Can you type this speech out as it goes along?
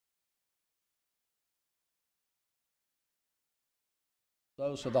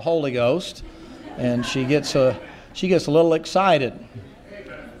Dose of the Holy Ghost, and she gets a little excited,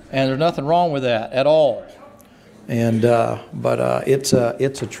 and there's nothing wrong with that at all. And but it's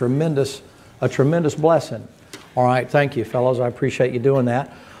a tremendous blessing. All right, thank you, fellows. I appreciate you doing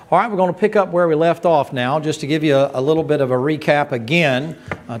that. All right, we're going to pick up where we left off now, just to give you a little bit of a recap again.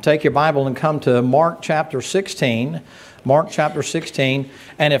 Take your Bible and come to Mark chapter 16. Mark chapter 16,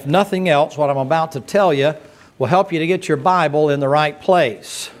 and if nothing else, what I'm about to tell you will help you to get your Bible in the right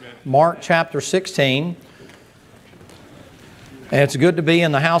place. Mark chapter 16. And it's good to be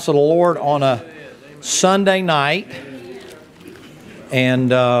in the house of the Lord on a Sunday night. And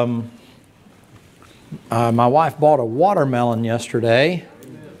my wife bought a watermelon yesterday.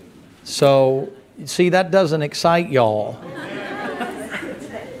 So, see, that doesn't excite y'all.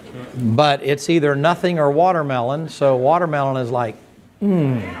 But it's either nothing or watermelon. So watermelon is like,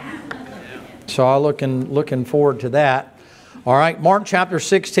 So I'm looking forward to that. All right, Mark chapter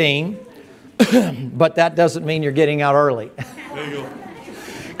 16. But that doesn't mean you're getting out early. There you go.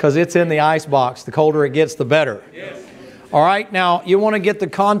 Because it's in the ice box. The colder it gets, the better. Yes. All right, now you want to get the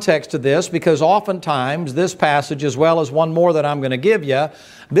context of this, because oftentimes this passage, as well as one more that I'm going to give you,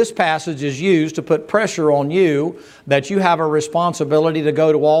 this passage is used to put pressure on you that you have a responsibility to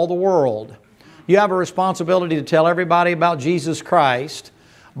go to all the world. You have a responsibility to tell everybody about Jesus Christ,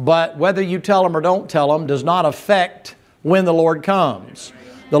 but whether you tell them or don't tell them does not affect when the Lord comes.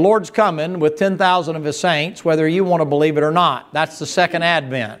 The Lord's coming with 10,000 of His saints, whether you want to believe it or not. That's the second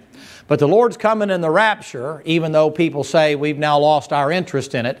advent. But the Lord's coming in the rapture, even though people say we've now lost our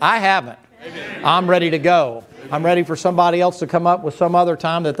interest in it. I haven't. Amen. I'm ready to go. I'm ready for somebody else to come up with some other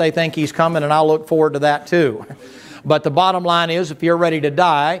time that they think He's coming, and I'll look forward to that too. But the bottom line is, if you're ready to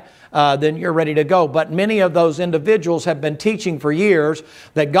die, then you're ready to go. But many of those individuals have been teaching for years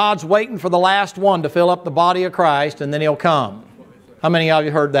that God's waiting for the last one to fill up the body of Christ, and then He'll come. How many of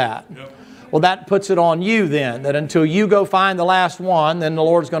you heard that? Yep. Well, that puts it on you then, that until you go find the last one, then the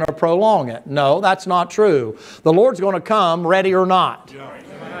Lord's going to prolong it. No, that's not true. The Lord's going to come ready or not. Yeah.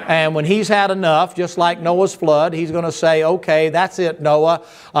 And when He's had enough, just like Noah's flood, He's going to say, okay, that's it, Noah.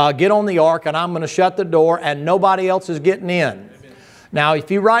 Get on the ark, and I'm going to shut the door, and nobody else is getting in. Now,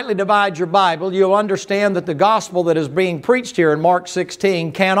 if you rightly divide your Bible, you'll understand that the gospel that is being preached here in Mark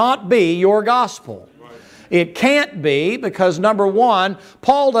 16 cannot be your gospel. It can't be because, number one,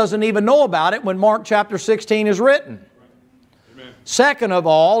 Paul doesn't even know about it when Mark chapter 16 is written. Amen. Second of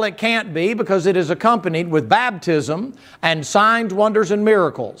all, it can't be because it is accompanied with baptism and signs, wonders, and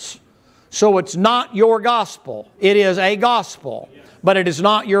miracles. So it's not your gospel. It is a gospel, but it is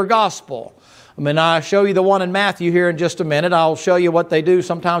not your gospel. I mean, I'll show you the one in Matthew here in just a minute. I'll show you what they do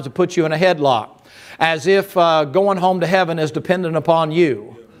sometimes to put you in a headlock, as if going home to heaven is dependent upon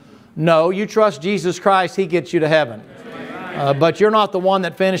you. No, you trust Jesus Christ, He gets you to heaven. But you're not the one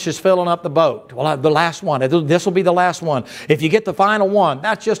that finishes filling up the boat. Well, the last one. This will be the last one. If you get the final one,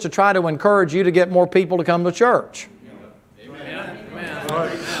 that's just to try to encourage you to get more people to come to church. Amen.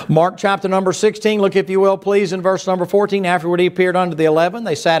 Mark chapter number 16, look if you will please in verse number 14. Afterward He appeared unto the 11.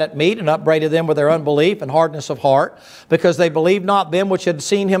 They sat at meat and upbraided them with their unbelief and hardness of heart, because they believed not them which had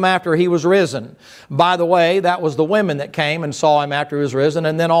seen Him after He was risen. By the way, that was the women that came and saw Him after He was risen.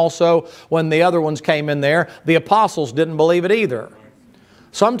 And then also when the other ones came in there, the apostles didn't believe it either.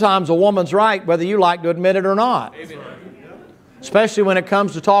 Sometimes a woman's right whether you like to admit it or not. Especially when it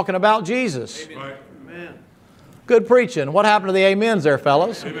comes to talking about Jesus. Good preaching. What happened to the amens there,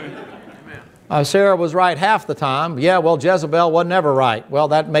 fellas? Sarah was right half the time. Yeah, well, Jezebel wasn't ever right. Well,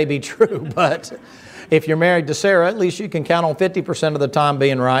 that may be true, but if you're married to Sarah, at least you can count on 50% of the time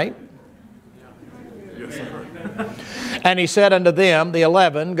being right. Yes, sir. And He said unto them, the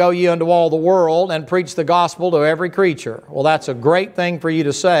 11, Go ye unto all the world and preach the gospel to every creature. Well, that's a great thing for you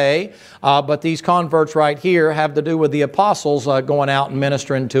to say, but these converts right here have to do with the apostles going out and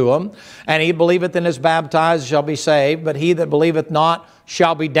ministering to them. And he believeth and is baptized shall be saved, but he that believeth not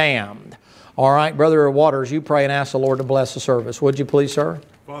shall be damned. All right, Brother Waters, you pray and ask the Lord to bless the service. Would you please, sir?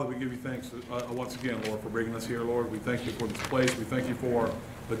 Father, we give you thanks once again, Lord, for bringing us here, Lord. We thank you for this place. We thank you for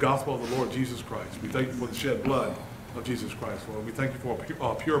the gospel of the Lord Jesus Christ. We thank you for the shed blood of Jesus Christ, Lord. We thank you for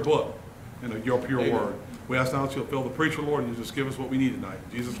a pure book and your pure word. We ask now that you'll fill the preacher, Lord, and you just give us what we need tonight.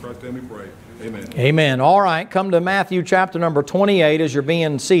 In Jesus Christ's name we pray. Amen. Amen. All right, come to Matthew chapter number 28 as you're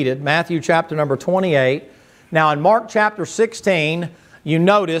being seated. Matthew chapter number 28. Now in Mark chapter 16, you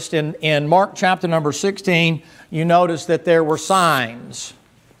noticed in Mark chapter number 16, you noticed that there were signs.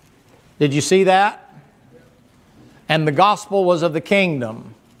 Did you see that? And the gospel was of the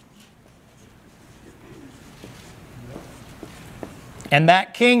kingdom. And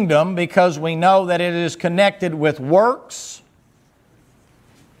that kingdom, because we know that it is connected with works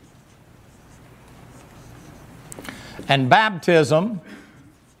And baptism,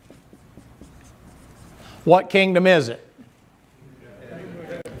 what kingdom is it?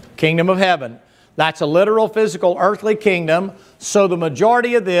 Kingdom of heaven. That's a literal, physical, earthly kingdom. So the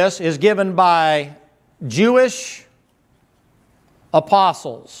majority of this is given by Jewish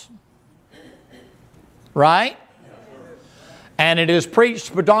apostles. Right? And it is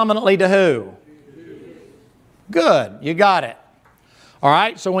preached predominantly to who? Good. You got it. All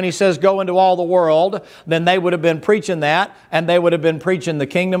right, so when he says go into all the world, then they would have been preaching that, and they would have been preaching the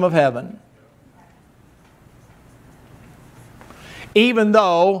kingdom of heaven. Even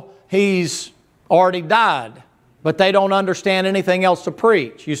though he's already died, but they don't understand anything else to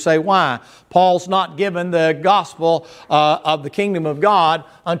preach. You say, why? Paul's not given the gospel of the kingdom of God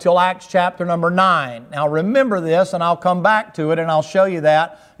until Acts chapter number 9. Now remember this, and I'll come back to it, and I'll show you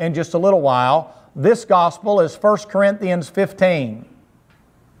that in just a little while. This gospel is 1 Corinthians 15.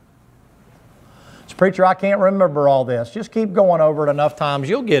 Preacher, I can't remember all this. Just keep going over it enough times.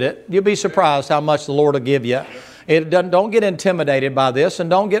 You'll get it. You'll be surprised how much the Lord will give you. Don't get intimidated by this, and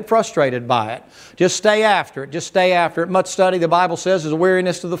don't get frustrated by it. Just stay after it. Just stay after it. Much study, the Bible says, is a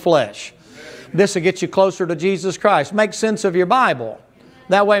weariness to the flesh. This will get you closer to Jesus Christ. Make sense of your Bible.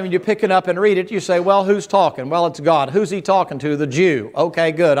 That way when you pick it up and read it, you say, well, who's talking? Well, it's God. Who's He talking to? The Jew.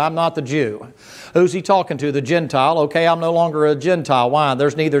 Okay, good. I'm not the Jew. Who's He talking to? The Gentile. Okay, I'm no longer a Gentile. Why?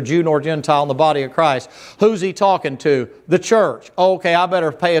 There's neither Jew nor Gentile in the body of Christ. Who's He talking to? The church. Okay, I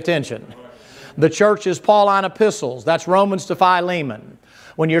better pay attention. The church is Pauline epistles. That's Romans to Philemon.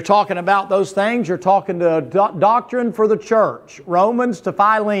 When you're talking about those things, you're talking to doctrine for the church. Romans to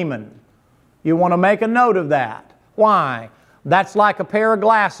Philemon. You want to make a note of that. Why? That's like a pair of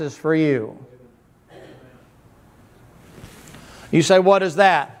glasses for you. You say, what is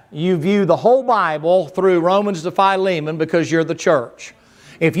that? You view the whole Bible through Romans to Philemon because you're the church.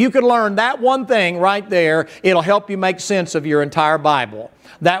 If you could learn that one thing right there, it'll help you make sense of your entire Bible.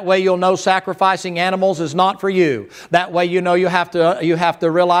 That way you'll know sacrificing animals is not for you. That way you know you have to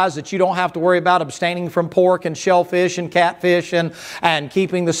realize that you don't have to worry about abstaining from pork and shellfish and catfish and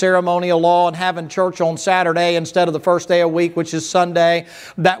keeping the ceremonial law and having church on Saturday instead of the first day of the week, which is Sunday.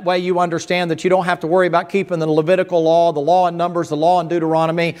 That way you understand that you don't have to worry about keeping the Levitical law, the law in Numbers, the law in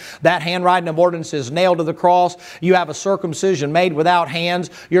Deuteronomy. That handwriting of ordinance is nailed to the cross. You have a circumcision made without hands.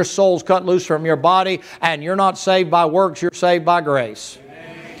 Your soul's cut loose from your body, and you're not saved by works, you're saved by grace.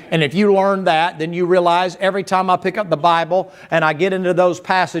 And if you learn that, then you realize every time I pick up the Bible and I get into those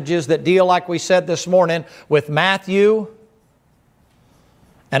passages that deal, like we said this morning, with Matthew,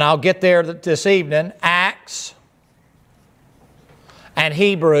 and I'll get there this evening, Acts and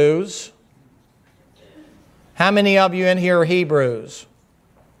Hebrews. How many of you in here are Hebrews?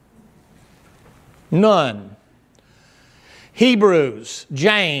 None. Hebrews,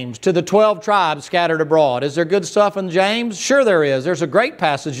 James, to the 12 tribes scattered abroad. Is there good stuff in James? Sure there is. There's a great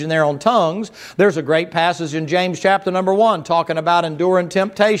passage in there on tongues. There's a great passage in James chapter number 1 talking about enduring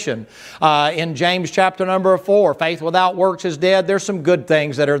temptation. In James chapter number 4, faith without works is dead. There's some good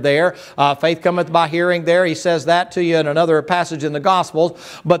things that are there. Faith cometh by hearing there. He says that to you in another passage in the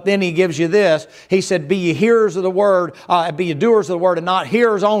Gospels. But then he gives you this. He said, be ye hearers of the word, be ye doers of the word and not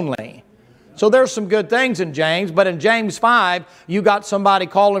hearers only. So there's some good things in James, but in James 5, you got somebody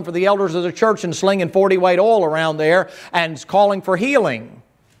calling for the elders of the church and slinging 40-weight oil around there and calling for healing.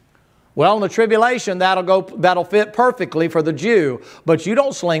 Well, in the tribulation, that'll fit perfectly for the Jew, but you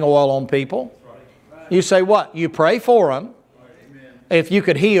don't sling oil on people. You say what? You pray for them. If you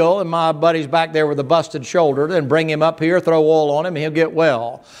could heal, and my buddy's back there with a busted shoulder, then bring him up here, throw oil on him, and he'll get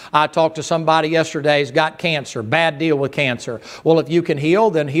well. I talked to somebody yesterday who's got cancer, bad deal with cancer. Well, if you can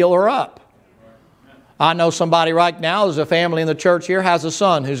heal, then heal her up. I know somebody right now, there's a family in the church here, has a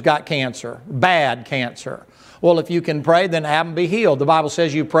son who's got cancer, bad cancer. Well, if you can pray, then have them be healed. The Bible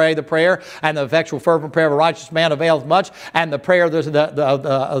says you pray the prayer, and the effectual fervent prayer of a righteous man availeth much, and the prayer of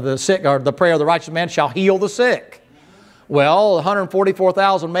the sick, or the prayer of the righteous man shall heal the sick. Well,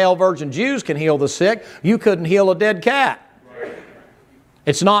 144,000 male virgin Jews can heal the sick. You couldn't heal a dead cat.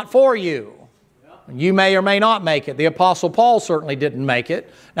 It's not for you. You may or may not make it. The Apostle Paul certainly didn't make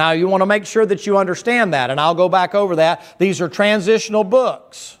it. Now, you want to make sure that you understand that, and I'll go back over that. These are transitional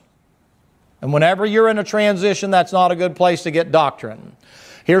books. And whenever you're in a transition, that's not a good place to get doctrine.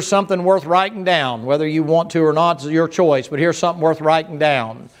 Here's something worth writing down. Whether you want to or not is your choice, but here's something worth writing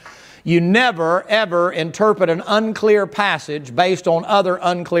down. You never, ever interpret an unclear passage based on other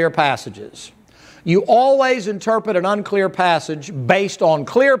unclear passages. You always interpret an unclear passage based on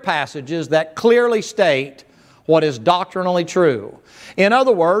clear passages that clearly state what is doctrinally true. In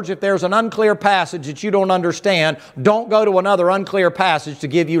other words, if there's an unclear passage that you don't understand, don't go to another unclear passage to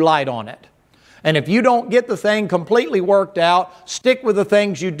give you light on it. And if you don't get the thing completely worked out, stick with the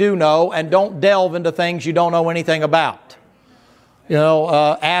things you do know and don't delve into things you don't know anything about. You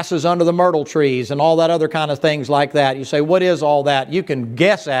know, asses under the myrtle trees and all that other kind of things like that. You say, what is all that? You can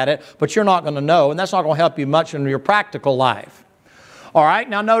guess at it, but you're not going to know, and that's not going to help you much in your practical life. All right,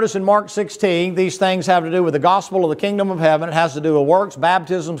 now notice in Mark 16, these things have to do with the gospel of the kingdom of heaven. It has to do with works,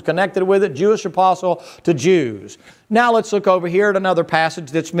 baptisms connected with it, Jewish apostle to Jews. Now let's look over here at another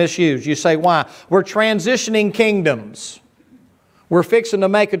passage that's misused. You say, why? We're transitioning kingdoms. We're fixing to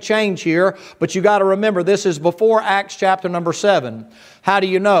make a change here, but you got to remember this is before Acts chapter number 7. How do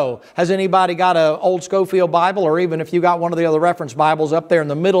you know? Has anybody got an old Schofield Bible, or even if you got one of the other reference Bibles up there in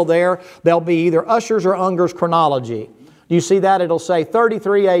the middle there, there'll be either Ussher's or Unger's chronology. You see that? It'll say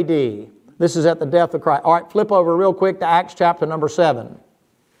 33 A.D. This is at the death of Christ. All right, flip over real quick to Acts chapter number 7.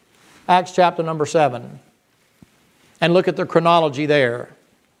 Acts chapter number 7. And look at the chronology there.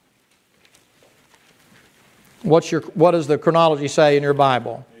 What does the chronology say in your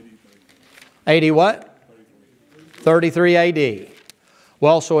Bible? 80 what? 33 A.D.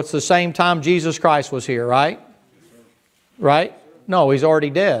 Well, so it's the same time Jesus Christ was here, right? Right? No, He's already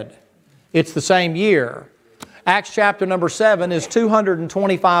dead. It's the same year. Acts chapter number 7 is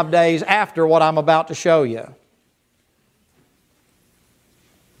 225 days after what I'm about to show you.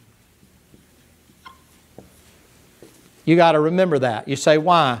 You got to remember that. You say,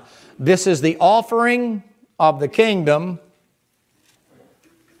 why? This is the offering of the kingdom.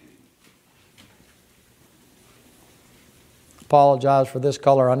 Apologize for this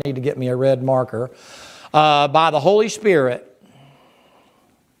color. I need to get me a red marker. By the Holy Spirit.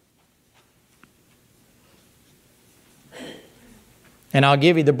 And I'll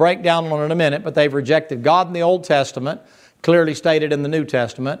give you the breakdown on it in a minute, but they've rejected God in the Old Testament, clearly stated in the New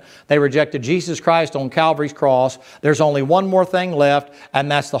Testament. They rejected Jesus Christ on Calvary's cross. There's only one more thing left,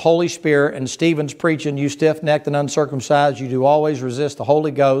 and that's the Holy Spirit. And Stephen's preaching, you stiff-necked and uncircumcised, you do always resist the Holy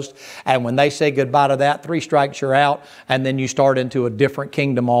Ghost. And when they say goodbye to that, 3 strikes you're out, and then you start into a different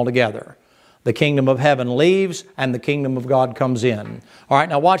kingdom altogether. The kingdom of heaven leaves, and the kingdom of God comes in. All right,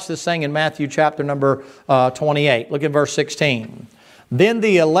 now watch this thing in Matthew chapter number 28. Look at verse 16. Then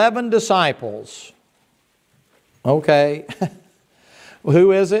the 11 disciples, okay,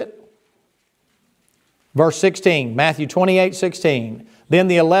 who is it? Verse 16, Matthew 28, 16. Then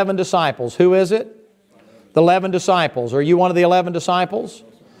the 11 disciples, who is it? The 11 disciples. Are you one of the 11 disciples?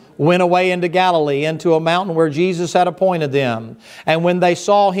 Went away into Galilee, into a mountain where Jesus had appointed them. And when they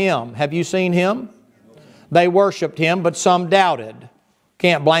saw Him, have you seen Him? They worshiped Him, but some doubted.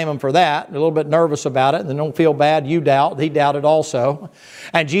 Can't blame them for that. They're a little bit nervous about it. They don't feel bad. You doubt. He doubted also.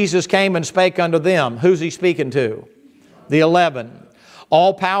 And Jesus came and spake unto them. Who's He speaking to? The 11.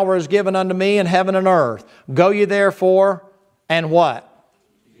 All power is given unto me in heaven and earth. Go ye therefore, and what?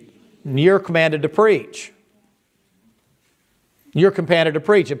 You're commanded to preach. You're commanded to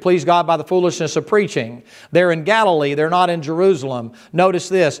preach. It pleased God by the foolishness of preaching. They're in Galilee. They're not in Jerusalem. Notice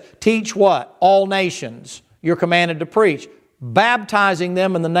this. Teach what? All nations. You're commanded to preach. Baptizing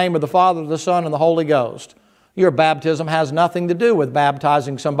them in the name of the Father, the Son, and the Holy Ghost. Your baptism has nothing to do with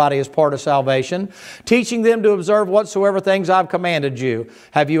baptizing somebody as part of salvation. Teaching them to observe whatsoever things I've commanded you.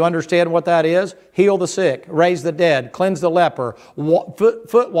 Have you understand what that is? Heal the sick, raise the dead, cleanse the leper,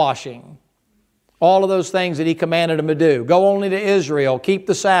 foot washing. All of those things that He commanded them to do. Go only to Israel, keep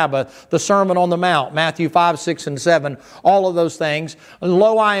the Sabbath, the Sermon on the Mount, Matthew 5, 6, and 7, all of those things. And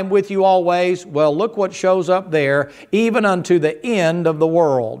lo, I am with you always. Well, look what shows up there, even unto the end of the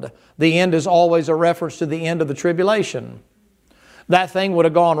world. The end is always a reference to the end of the tribulation. That thing would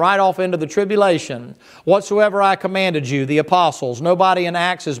have gone right off into the tribulation. Whatsoever I commanded you, the apostles, nobody in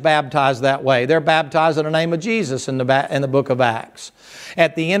Acts is baptized that way. They're baptized in the name of Jesus in the book of Acts.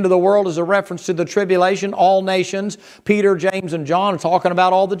 At the end of the world is a reference to the tribulation, all nations. Peter, James, and John are talking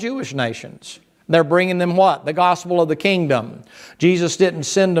about all the Jewish nations. They're bringing them what? The gospel of the kingdom. Jesus didn't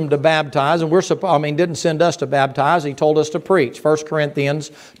send them to baptize, and didn't send us to baptize. He told us to preach. 1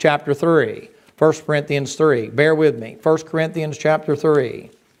 Corinthians chapter 3. 1 Corinthians 3. Bear with me. 1 Corinthians chapter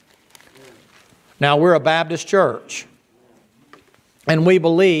 3. Now, we're a Baptist church, and we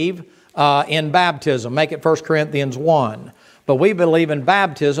believe in baptism. Make it 1 Corinthians 1. But we believe in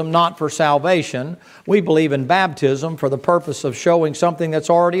baptism not for salvation. We believe in baptism for the purpose of showing something that's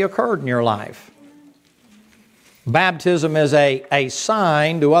already occurred in your life. Baptism is a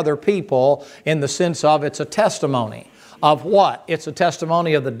sign to other people in the sense of it's a testimony. Of what? It's a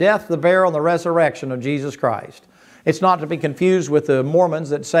testimony of the death, the burial, and the resurrection of Jesus Christ. It's not to be confused with the Mormons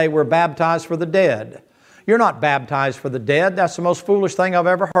that say we're baptized for the dead. You're not baptized for the dead. That's the most foolish thing I've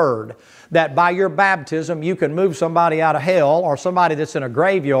ever heard. That by your baptism you can move somebody out of hell or somebody that's in a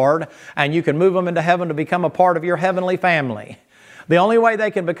graveyard and you can move them into heaven to become a part of your heavenly family. The only way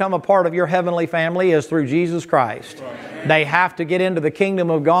they can become a part of your heavenly family is through Jesus Christ. They have to get into the kingdom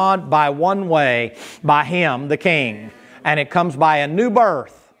of God by one way, by Him, the King. And it comes by a new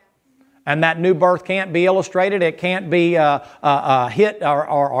birth. And that new birth can't be illustrated. It can't be hit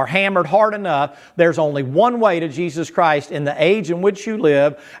or hammered hard enough. There's only one way to Jesus Christ in the age in which you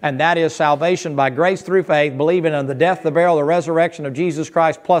live, and that is salvation by grace through faith, believing in the death, the burial, the resurrection of Jesus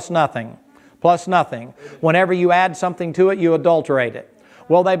Christ, plus nothing. Plus nothing. Whenever you add something to it, you adulterate it.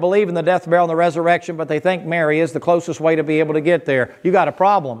 Well, they believe in the death, burial, and the resurrection, but they think Mary is the closest way to be able to get there. You got a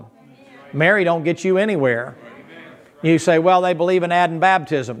problem. Mary don't get you anywhere. You say, well, they believe in adding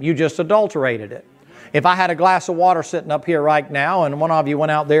baptism. You just adulterated it. If I had a glass of water sitting up here right now and one of you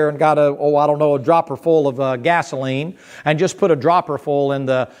went out there and got a dropper full of gasoline and just put a dropper full in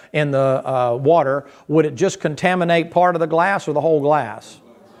the water, would it just contaminate part of the glass or the whole glass?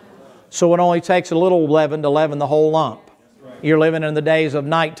 So it only takes a little leaven to leaven the whole lump. You're living in the days of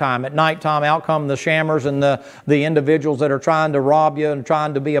nighttime. At nighttime, out come the shammers and the individuals that are trying to rob you and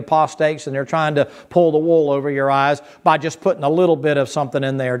trying to be apostates, and they're trying to pull the wool over your eyes by just putting a little bit of something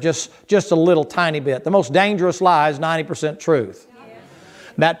in there, just a little tiny bit. The most dangerous lie is 90% truth.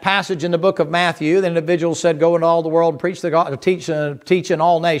 That passage in the book of Matthew, the individual said, go into all the world and preach the gospel, teach in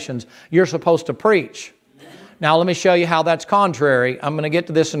all nations. You're supposed to preach. Now let me show you how that's contrary. I'm going to get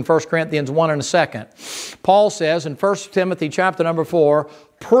to this in 1 Corinthians 1 in a second. Paul says in 1 Timothy chapter number 4,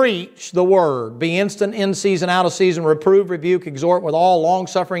 preach the word. Be instant in season, out of season, reprove, rebuke, exhort with all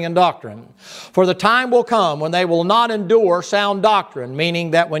longsuffering and doctrine. For the time will come when they will not endure sound doctrine, meaning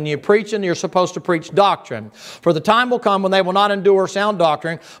that when you're preaching, you're supposed to preach doctrine. For the time will come when they will not endure sound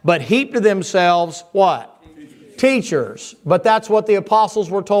doctrine, but heap to themselves what? Teachers. But that's what the apostles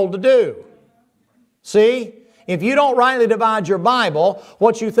were told to do. See? If you don't rightly divide your Bible,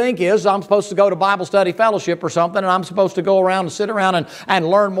 what you think is, I'm supposed to go to Bible study fellowship or something, and I'm supposed to go around and sit around and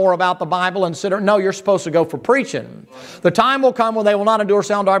learn more about the Bible and sit around. No, you're supposed to go for preaching. The time will come when they will not endure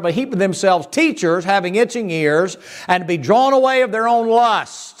sound doctrine, but heap themselves teachers, having itching ears, and be drawn away of their own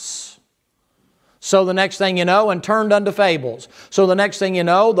lusts. So the next thing you know, and turned unto fables. So the next thing you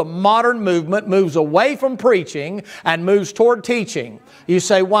know, the modern movement moves away from preaching and moves toward teaching. You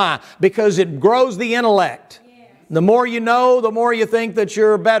say, why? Because it grows the intellect. The more you know, the more you think that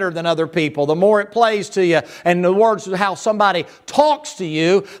you're better than other people. The more it plays to you. And the words of how somebody talks to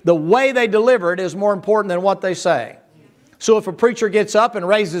you, the way they deliver it is more important than what they say. So if a preacher gets up and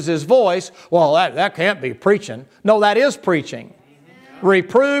raises his voice, well, that can't be preaching. No, that is preaching.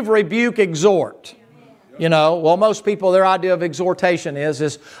 Reprove, rebuke, exhort. You know, well, most people, their idea of exhortation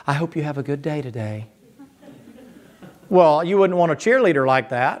is I hope you have a good day today. Well, you wouldn't want a cheerleader like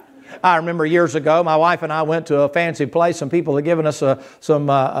that. I remember years ago, my wife and I went to a fancy place. Some people had given us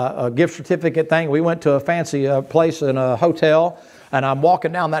a gift certificate thing. We went to a fancy place in a hotel, and I'm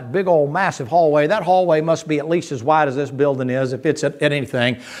walking down that big old massive hallway. That hallway must be at least as wide as this building is, if it's at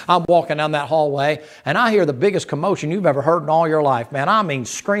anything. I'm walking down that hallway, and I hear the biggest commotion you've ever heard in all your life, man. I mean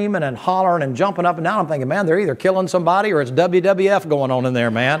screaming and hollering and jumping up and down. I'm thinking, man, they're either killing somebody or it's WWF going on in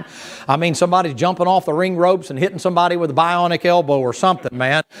there, man. I mean, somebody's jumping off the ring ropes and hitting somebody with a bionic elbow or something,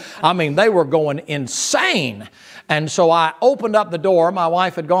 man. I mean, they were going insane. And so I opened up the door. My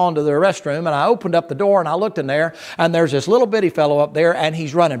wife had gone to the restroom, and I opened up the door, and I looked in there, and there's this little bitty fellow up there, and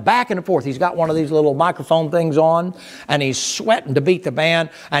he's running back and forth. He's got one of these little microphone things on, and he's sweating to beat the band,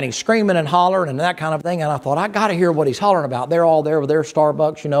 and he's screaming and hollering and that kind of thing. And I thought, I got to hear what he's hollering about. They're all there with their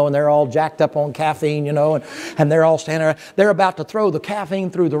Starbucks, you know, and they're all jacked up on caffeine, you know, and they're all standing there. They're about to throw the caffeine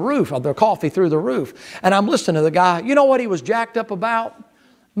through the roof, or the coffee through the roof. And I'm listening to the guy. You know what he was jacked up about?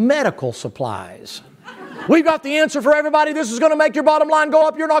 Medical supplies. We've got the answer for everybody. This is going to make your bottom line go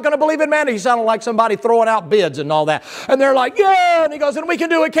up. You're not going to believe it, man. He sounded like somebody throwing out bids and all that. And they're like, yeah. And he goes, and we can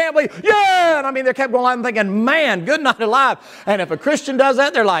do it, can't we? Yeah. And I mean, they kept going on and thinking, man, good night alive. And if a Christian does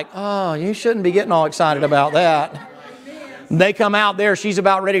that, they're like, oh, you shouldn't be getting all excited about that. They come out there. She's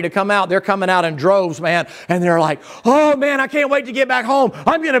about ready to come out. They're coming out in droves, man. And they're like, oh, man, I can't wait to get back home.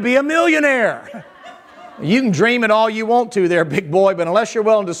 I'm going to be a millionaire. You can dream it all you want to there, big boy, but unless you're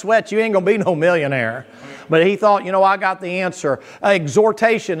willing to sweat, you ain't going to be no millionaire. But he thought, you know, I got the answer.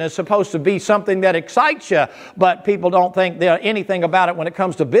 Exhortation is supposed to be something that excites you, but people don't think anything about it when it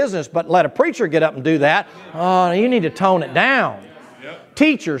comes to business. But let a preacher get up and do that. Oh, you need to tone it down. Yep.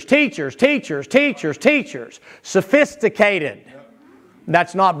 Teachers, teachers, teachers, teachers, teachers. Sophisticated.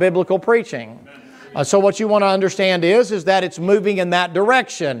 That's not biblical preaching. So what you want to understand is that it's moving in that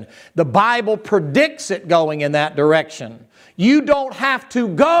direction. The Bible predicts it going in that direction. You don't have to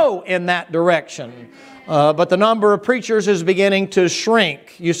go in that direction. But the number of preachers is beginning to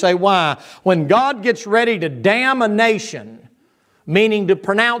shrink. You say, why? When God gets ready to damn a nation, meaning to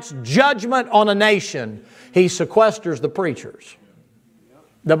pronounce judgment on a nation, He sequesters the preachers.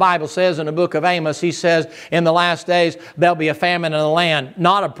 The Bible says in the book of Amos, He says, in the last days there'll be a famine in the land,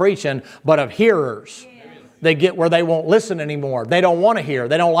 not of preaching, but of hearers. They get where they won't listen anymore. They don't want to hear.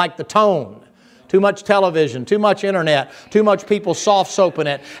 They don't like the tone. Too much television, too much internet, too much people soft-soaping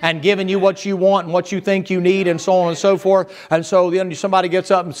it and giving you what you want and what you think you need and so on and so forth. And so then somebody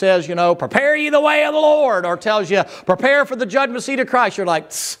gets up and says, you know, prepare ye the way of the Lord, or tells you, prepare for the judgment seat of Christ. You're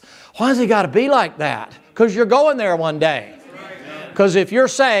like, why has He got to be like that? Because you're going there one day. Because if you're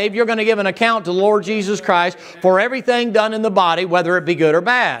saved, you're going to give an account to the Lord Jesus Christ for everything done in the body, whether it be good or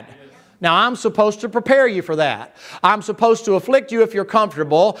bad. Now, I'm supposed to prepare you for that. I'm supposed to afflict you if you're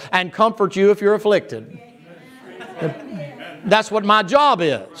comfortable and comfort you if you're afflicted. That's what my job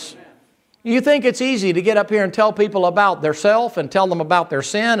is. You think it's easy to get up here and tell people about their self and tell them about their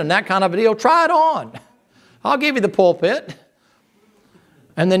sin and that kind of a deal? Try it on. I'll give you the pulpit.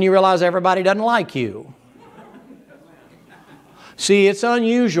 And then you realize everybody doesn't like you. See, it's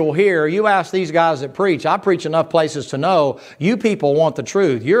unusual here. You ask these guys that preach. I preach enough places to know you people want the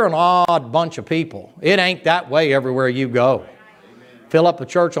truth. You're an odd bunch of people. It ain't that way everywhere you go. Fill up the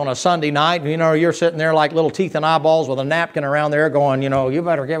church on a Sunday night, and you know, you're sitting there like little teeth and eyeballs with a napkin around there going, you know, you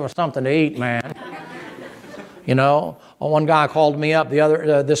better give us something to eat, man. You know, one guy called me up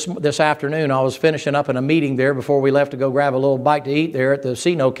this afternoon. I was finishing up in a meeting there before we left to go grab a little bite to eat there at the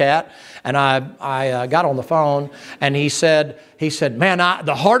See-No Cat. And I got on the phone, and he said, man,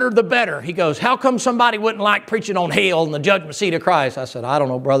 the harder the better. He goes, how come somebody wouldn't like preaching on hell and the judgment seat of Christ? I said, I don't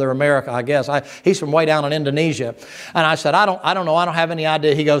know, brother, America, I guess. He's from way down in Indonesia. And I said, I don't know. I don't have any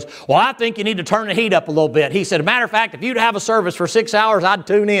idea. He goes, well, I think you need to turn the heat up a little bit. He said, as a matter of fact, if you'd have a service for 6 hours, I'd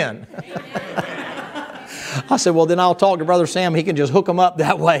tune in. I said, well, then I'll talk to Brother Sam. He can just hook them up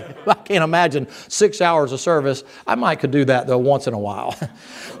that way. I can't imagine 6 hours of service. I might could do that, though, once in a while.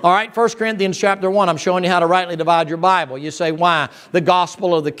 All right, 1 Corinthians chapter 1, I'm showing you how to rightly divide your Bible. You say, why? The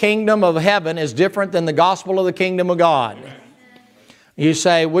gospel of the kingdom of heaven is different than the gospel of the kingdom of God. You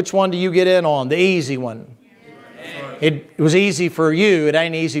say, which one do you get in on? The easy one. It was easy for you. It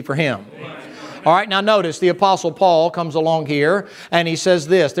ain't easy for him. All right, now notice the Apostle Paul comes along here and he says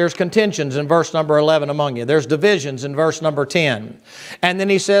this. There's contentions in verse number 11 among you. There's divisions in verse number 10. And then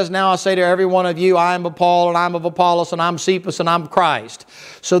he says, now I say to every one of you, I am of Paul and I'm of Apollos and I'm Cephas and I'm Christ.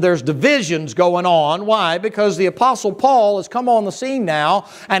 So there's divisions going on. Why? Because the Apostle Paul has come on the scene now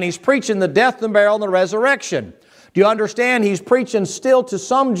and he's preaching the death, the burial, and the resurrection. Do you understand? He's preaching still to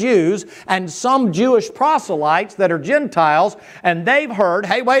some Jews and some Jewish proselytes that are Gentiles, and they've heard,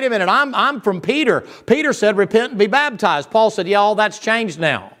 hey, wait a minute, I'm from Peter. Peter said, repent and be baptized. Paul said, yeah, all that's changed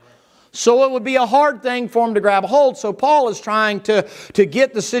now. So it would be a hard thing for him to grab a hold. So Paul is trying to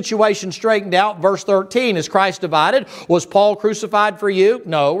get the situation straightened out. Verse 13, is Christ divided? Was Paul crucified for you?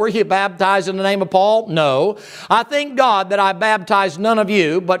 No. Were you baptized in the name of Paul? No. I thank God that I baptized none of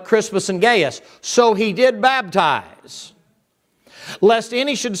you but Crispus and Gaius. So he did baptize. Lest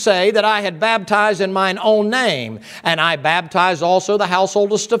any should say that I had baptized in mine own name, and I baptized also the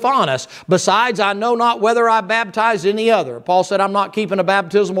household of Stephanas. Besides, I know not whether I baptized any other. Paul said, I'm not keeping a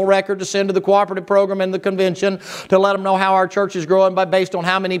baptismal record to send to the cooperative program in the convention to let them know how our church is growing based on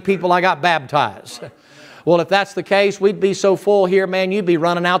how many people I got baptized. Well, if that's the case, we'd be so full here, man, you'd be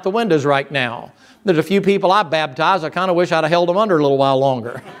running out the windows right now. There's a few people I baptized. I kind of wish I'd have held them under a little while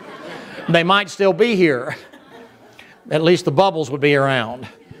longer. They might still be here. At least the bubbles would be around.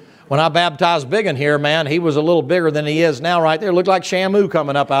 When I baptized Biggin here, man, he was a little bigger than he is now right there. It looked like Shamu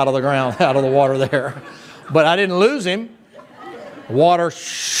coming up out of the ground, out of the water there. But I didn't lose him. Water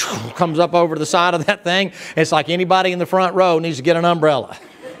comes up over the side of that thing. It's like anybody in the front row needs to get an umbrella.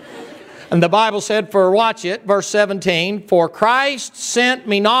 And the Bible said, for watch it, verse 17, for Christ sent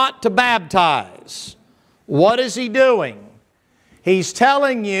me not to baptize. What is he doing? He's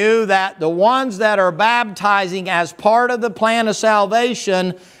telling you that the ones that are baptizing as part of the plan of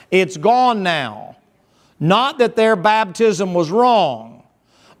salvation, it's gone now. Not that their baptism was wrong,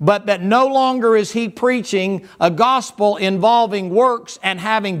 but that no longer is he preaching a gospel involving works and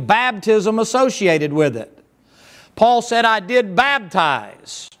having baptism associated with it. Paul said, I did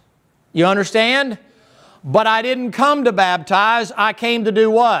baptize. You understand? But I didn't come to baptize. I came to do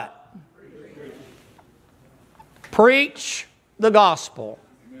what? Preach the gospel.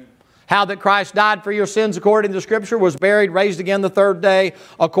 How that Christ died for your sins according to the Scripture, was buried, raised again the third day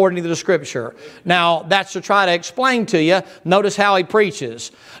according to the Scripture. Now, that's to try to explain to you. Notice how he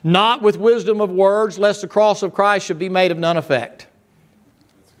preaches. Not with wisdom of words, lest the cross of Christ should be made of none effect.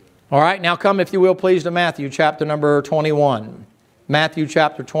 All right, now come, if you will, please, to Matthew chapter number 21. Matthew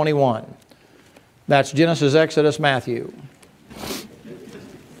chapter 21. That's Genesis, Exodus, Matthew.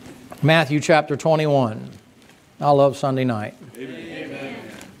 Matthew chapter 21. I love Sunday night. Amen.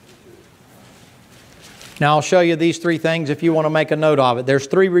 Now I'll show you these three things if you want to make a note of it. There's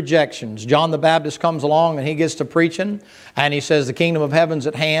three rejections. John the Baptist comes along and he gets to preaching and he says the kingdom of heaven's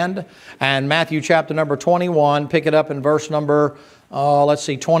at hand. And Matthew chapter number 21, pick it up in verse number,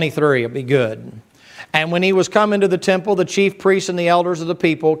 23. It'll be good. And when he was come into the temple, the chief priests and the elders of the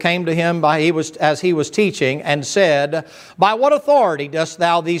people came to him as he was teaching and said, By what authority dost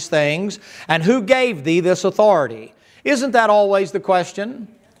thou these things? And who gave thee this authority? Isn't that always the question?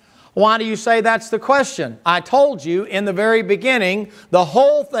 Why do you say that's the question? I told you in the very beginning, the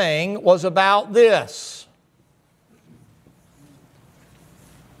whole thing was about this.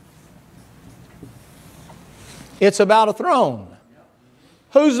 It's about a throne.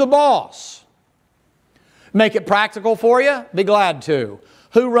 Who's the boss? Make it practical for you? Be glad to.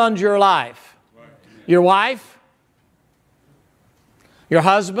 Who runs your life? Your wife? Your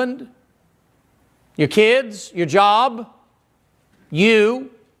husband? Your kids? Your job?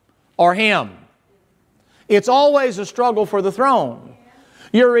 You? Or him? It's always a struggle for the throne.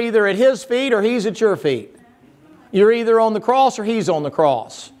 You're either at his feet or he's at your feet. You're either on the cross or he's on the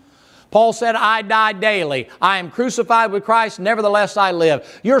cross. Paul said, I die daily. I am crucified with Christ, nevertheless I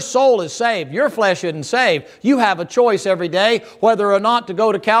live. Your soul is saved. Your flesh isn't saved. You have a choice every day whether or not to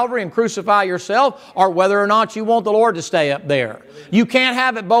go to Calvary and crucify yourself or whether or not you want the Lord to stay up there. You can't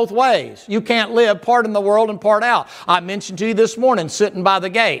have it both ways. You can't live part in the world and part out. I mentioned to you this morning, sitting by the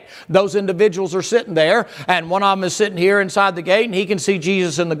gate. Those individuals are sitting there, and one of them is sitting here inside the gate, and he can see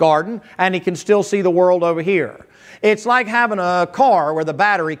Jesus in the garden, and he can still see the world over here. It's like having a car where the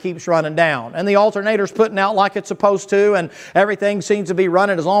battery keeps running down and the alternator's putting out like it's supposed to and everything seems to be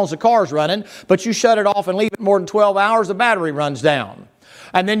running as long as the car's running, but you shut it off and leave it more than 12 hours, the battery runs down.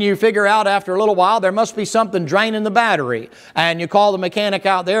 And then you figure out after a little while there must be something draining the battery. And you call the mechanic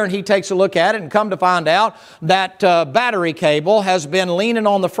out there and he takes a look at it and come to find out that battery cable has been leaning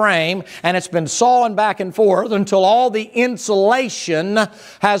on the frame and it's been sawing back and forth until all the insulation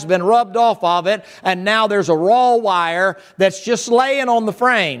has been rubbed off of it, and now there's a raw wire that's just laying on the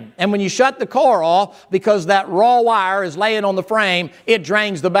frame. And when you shut the car off, because that raw wire is laying on the frame, it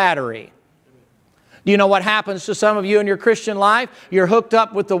drains the battery. Do you know what happens to some of you in your Christian life? You're hooked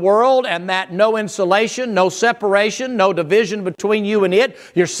up with the world and that no insulation, no separation, no division between you and it.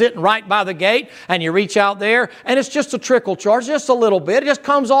 You're sitting right by the gate and you reach out there and it's just a trickle charge, just a little bit. It just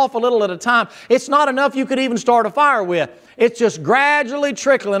comes off a little at a time. It's not enough you could even start a fire with. It's just gradually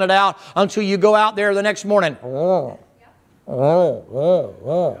trickling it out until you go out there the next morning.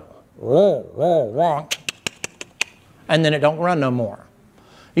 And then it don't run no more.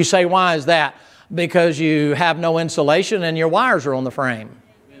 You say, why is that? Because you have no insulation and your wires are on the frame.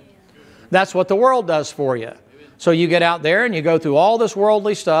 That's what the world does for you. So you get out there and you go through all this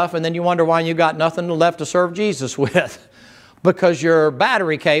worldly stuff and then you wonder why you got nothing left to serve Jesus with. Because your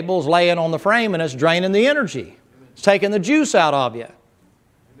battery cable's laying on the frame and it's draining the energy. It's taking the juice out of you.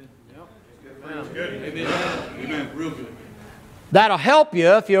 That'll help you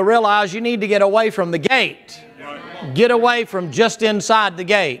if you realize you need to get away from the gate. Get away from just inside the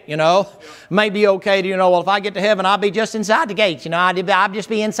gate, you know. May be okay to, you know, well, if I get to heaven, I'll be just inside the gate, you know. I'll just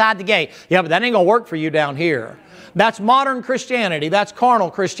be inside the gate. Yeah, but that ain't going to work for you down here. That's modern Christianity. That's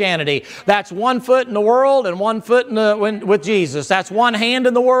carnal Christianity. That's one foot in the world and one foot with Jesus. That's one hand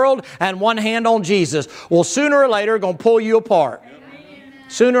in the world and one hand on Jesus. Well, sooner or later, it's going to pull you apart.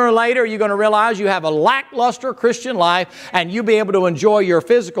 Sooner or later, you're going to realize you have a lackluster Christian life and you'll be able to enjoy your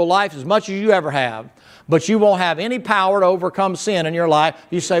physical life as much as you ever have. But you won't have any power to overcome sin in your life.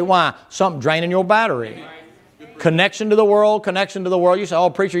 You say, why? Something draining your battery. Connection to the world, connection to the world. You say, oh,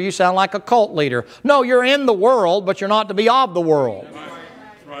 preacher, you sound like a cult leader. No, you're in the world, but you're not to be of the world.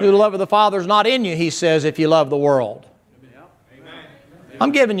 The love of the Father is not in you, he says, if you love the world.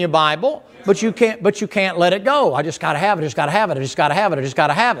 I'm giving you a Bible, but you can't let it go. I just got to have it, I just got to have it, I just got to have it, I just got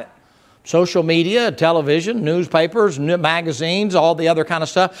to have it. Social media, television, newspapers, magazines, all the other kind of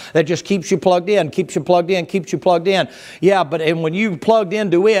stuff that just keeps you plugged in, keeps you plugged in, keeps you plugged in. Yeah, but when you plugged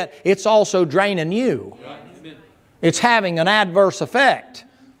into it, it's also draining you. It's having an adverse effect.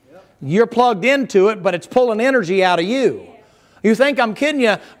 You're plugged into it, but it's pulling energy out of you. You think I'm kidding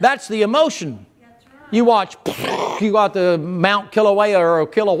you? That's the emotion. You watch, you got the Mount Kilauea or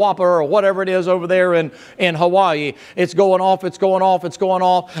Kilauea or whatever it is over there in Hawaii. It's going off, it's going off, it's going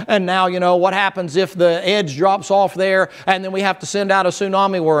off. And now, you know, what happens if the edge drops off there and then we have to send out a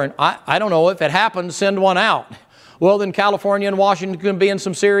tsunami warning? I don't know. If it happens, send one out. Well, then California and Washington could be in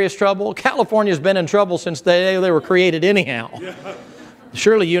some serious trouble. California's been in trouble since the day they were created anyhow. Yeah.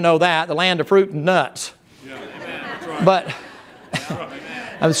 Surely you know that, the land of fruit and nuts. Yeah. That's right. But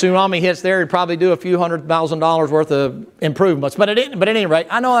if a tsunami hits there, he'd probably do a few $100,000 worth of improvements. But at any rate,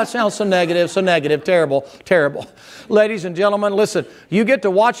 I know that sounds so negative, terrible, terrible. Ladies and gentlemen, listen, you get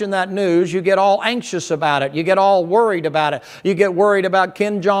to watching that news, you get all anxious about it. You get all worried about it. You get worried about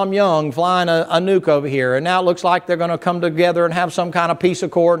Kim Jong-un flying a nuke over here. And now it looks like they're going to come together and have some kind of peace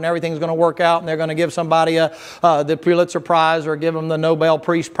accord and everything's going to work out and they're going to give somebody the Pulitzer Prize or give them the Nobel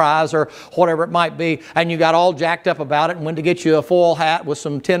Peace Prize or whatever it might be. And you got all jacked up about it and went to get you a foil hat with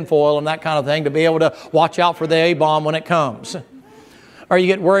some tinfoil and that kind of thing to be able to watch out for the A-bomb when it comes. Or you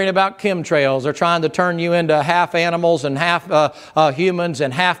get worried about chemtrails. They're trying to turn you into half animals and half humans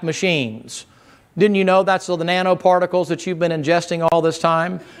and half machines. Didn't you know that's the nanoparticles that you've been ingesting all this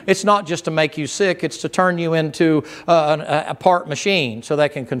time? It's not just to make you sick. It's to turn you into a part machine so they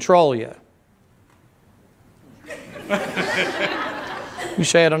can control you. You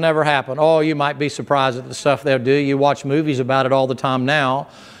say it'll never happen. Oh, you might be surprised at the stuff they'll do. You watch movies about it all the time now.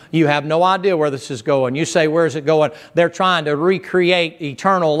 You have no idea where this is going. You say, where's it going? They're trying to recreate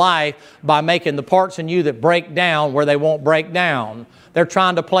eternal life by making the parts in you that break down where they won't break down. They're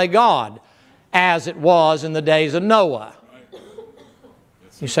trying to play God as it was in the days of Noah.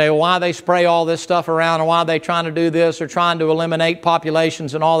 You say, well, why they spray all this stuff around and why are they trying to do this? They're trying to eliminate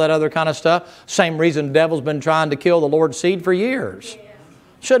populations and all that other kind of stuff. Same reason the devil's been trying to kill the Lord's seed for years.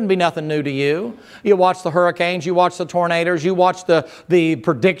 Shouldn't be nothing new to you. You watch the hurricanes, you watch the tornadoes, you watch the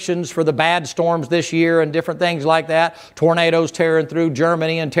predictions for the bad storms this year and different things like that. Tornadoes tearing through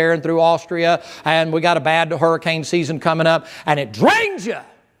Germany and tearing through Austria, and we got a bad hurricane season coming up, and it drains you.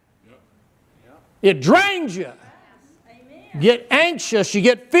 It drains you. You get anxious, you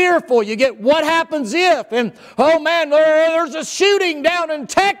get fearful, you get what happens if, and oh man, there's a shooting down in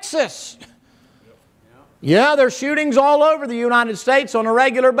Texas. Yeah, there's shootings all over the United States on a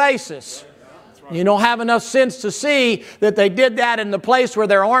regular basis. You don't have enough sense to see that they did that in the place where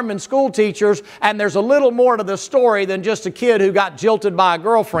they're arming school teachers, and there's a little more to the story than just a kid who got jilted by a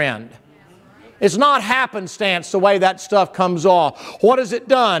girlfriend. It's not happenstance the way that stuff comes off. What has it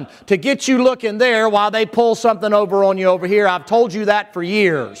done? To get you looking there while they pull something over on you over here. I've told you that for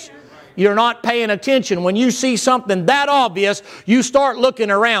years. You're not paying attention. When you see something that obvious, you start looking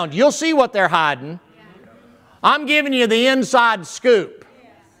around. You'll see what they're hiding. I'm giving you the inside scoop.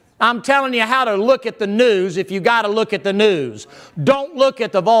 I'm telling you how to look at the news if you got to look at the news. Don't look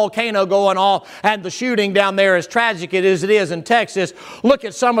at the volcano going off and the shooting down there, as tragic as it is in Texas. Look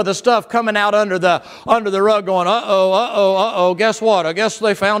at some of the stuff coming out under the rug going, uh-oh, guess what? I guess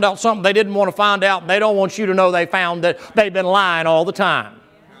they found out something they didn't want to find out, and they don't want you to know they found that they've been lying all the time.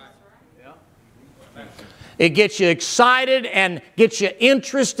 It gets you excited and gets you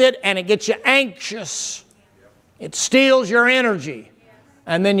interested and it gets you anxious. It steals your energy.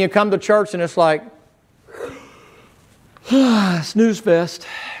 And then you come to church and it's like, snooze fest.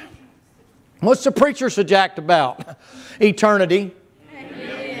 What's the preacher subject about? Eternity.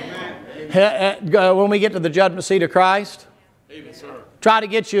 When we get to the judgment seat of Christ. Amen, sir. Try to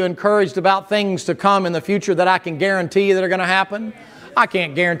get you encouraged about things to come in the future that I can guarantee you that are going to happen. I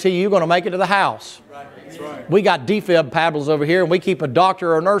can't guarantee you're going to make it to the house. Right. We got defib paddles over here, and we keep a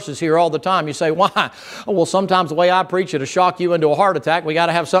doctor or nurses here all the time. You say, why? Oh, well, sometimes the way I preach it to shock you into a heart attack, we got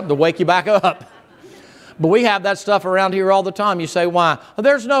to have something to wake you back up. But we have that stuff around here all the time. You say, why? Well,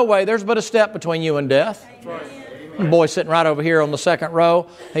 there's no way. There's but a step between you and death. That's right. The boy sitting right over here on the second row,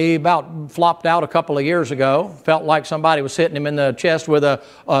 he about flopped out a couple of years ago. Felt like somebody was hitting him in the chest with a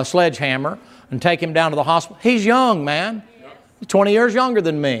sledgehammer and take him down to the hospital. He's young, man. He's 20 years younger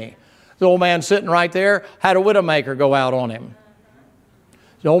than me. The old man sitting right there had a widowmaker go out on him.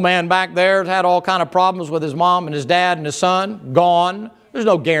 The old man back there had all kind of problems with his mom and his dad and his son. Gone. There's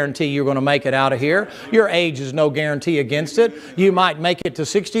no guarantee you're going to make it out of here. Your age is no guarantee against it. You might make it to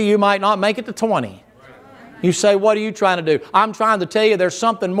 60. You might not make it to 20. You say, what are you trying to do? I'm trying to tell you there's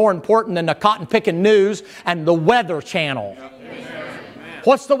something more important than the cotton-picking news and the Weather Channel.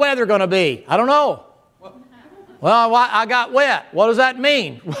 What's the weather going to be? I don't know. Well, I got wet. What does that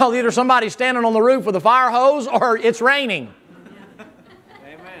mean? Well, either somebody's standing on the roof with a fire hose or it's raining.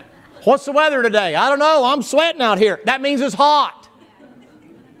 Amen. What's the weather today? I don't know. I'm sweating out here. That means it's hot.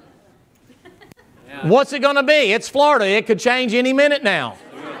 Yeah. What's it going to be? It's Florida. It could change any minute now.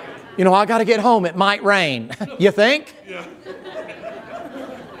 You know, I got to get home. It might rain. You think? Yeah.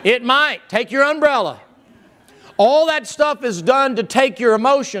 It might. Take your umbrella. All that stuff is done to take your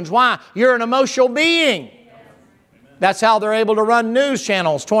emotions. Why? You're an emotional being. That's how they're able to run news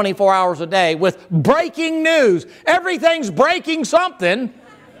channels 24 hours a day with breaking news. Everything's breaking something.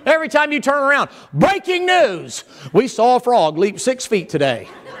 Every time you turn around, breaking news. We saw a frog leap 6 feet today.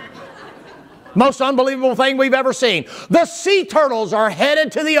 Most unbelievable thing we've ever seen. The sea turtles are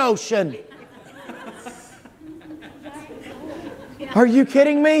headed to the ocean. Are you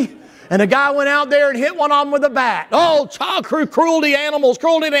kidding me? And a guy went out there and hit one of them with a bat. Oh, child cruelty to animals.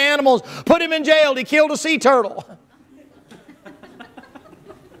 Put him in jail. He killed a sea turtle.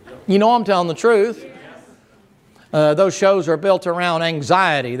 You know I'm telling the truth. Those shows are built around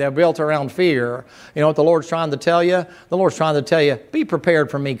anxiety. They're built around fear. You know what the Lord's trying to tell you? The Lord's trying to tell you, be prepared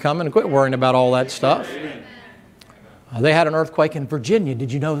for me coming and quit worrying about all that stuff. They had an earthquake in Virginia.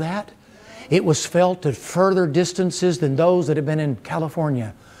 Did you know that? It was felt at further distances than those that have been in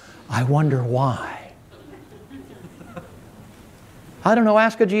California. I wonder why. I don't know.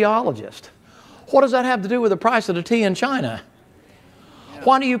 Ask a geologist. What does that have to do with the price of the tea in China?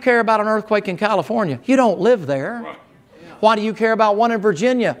 Why do you care about an earthquake in California? You don't live there. Why do you care about one in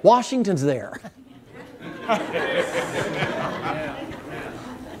Virginia? Washington's there.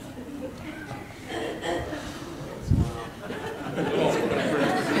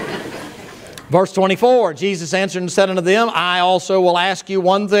 Verse 24, Jesus answered and said unto them, I also will ask you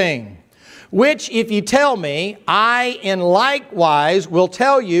one thing, which if ye tell me, I in likewise will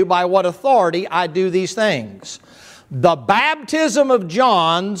tell you by what authority I do these things. The baptism of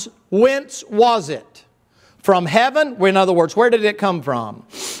John's, whence was it? From heaven? In other words, where did it come from?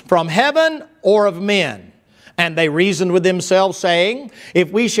 From heaven or of men? And they reasoned with themselves, saying,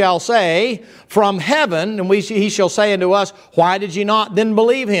 if we shall say, from heaven, and he shall say unto us, why did ye not then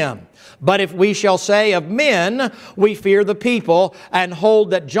believe him? But if we shall say of men, we fear the people, and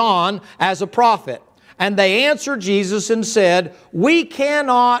hold that John as a prophet. And they answered Jesus and said, we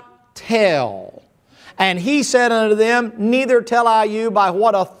cannot tell. And he said unto them, neither tell I you by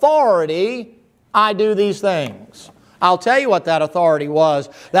what authority I do these things. I'll tell you what that authority was.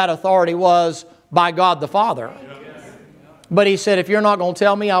 That authority was by God the Father. But he said, if you're not going to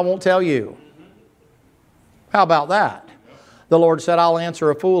tell me, I won't tell you. How about that? The Lord said, I'll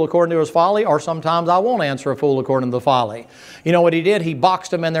answer a fool according to his folly, or sometimes I won't answer a fool according to the folly. You know what he did? He boxed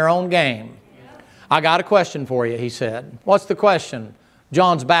them in their own game. I got a question for you, he said. What's the question?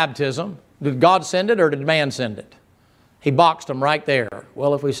 John's baptism. Did God send it or did man send it? He boxed them right there.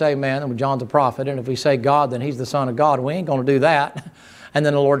 Well, if we say man, then John's a prophet. And if we say God, then he's the Son of God. We ain't going to do that. And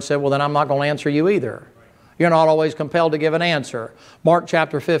then the Lord said, well, then I'm not going to answer you either. You're not always compelled to give an answer. Mark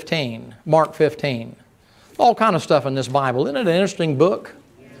chapter 15. Mark 15. All kind of stuff in this Bible. Isn't it an interesting book?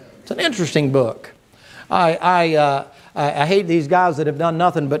 It's an interesting book. I hate these guys that have done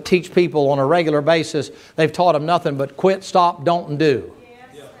nothing but teach people on a regular basis. They've taught them nothing but quit, stop, don't, and do.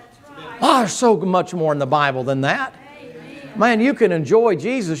 Oh, there's so much more in the Bible than that. Man, you can enjoy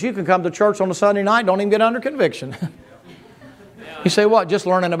Jesus. You can come to church on a Sunday night, don't even get under conviction. You say, what? Just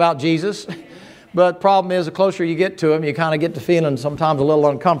learning about Jesus? But the problem is, the closer you get to Him, you kind of get to feeling sometimes a little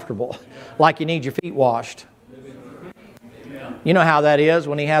uncomfortable, like you need your feet washed. You know how that is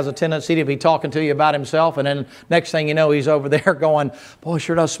when He has a tendency to be talking to you about Himself, and then next thing you know, He's over there going, boy,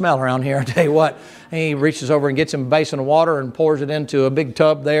 sure does smell around here. I tell you what. And He reaches over and gets him a basin of water and pours it into a big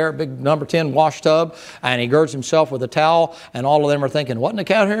tub there, a big number 10 wash tub, and He girds Himself with a towel, and all of them are thinking, what in the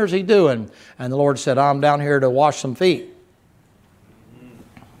cow here is He doing? And the Lord said, I'm down here to wash some feet.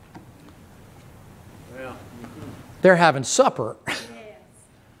 They're having supper.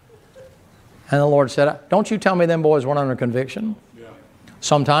 And the Lord said, don't you tell me them boys weren't under conviction. Yeah.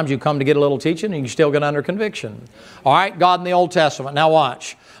 Sometimes you come to get a little teaching and you still get under conviction. All right, God in the Old Testament. Now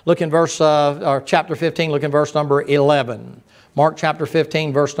watch. Look in chapter 15, look in verse number 11. Mark chapter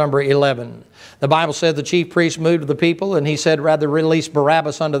 15, verse number 11. The Bible said the chief priest moved to the people, and he said, rather release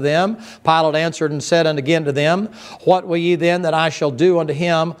Barabbas unto them. Pilate answered and said again to them, what will ye then that I shall do unto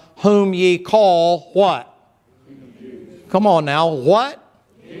him whom ye call what? Come on now. What?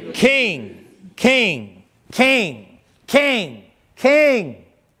 King. King, king, king, king.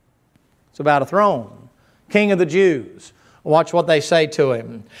 It's about a throne. King of the Jews. Watch what they say to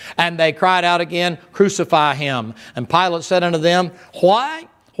Him. And they cried out again, crucify Him. And Pilate said unto them, why?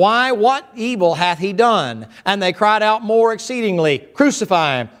 Why? What evil hath He done? And they cried out more exceedingly,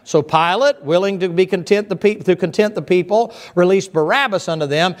 crucify Him. So Pilate, willing to content the people, released Barabbas unto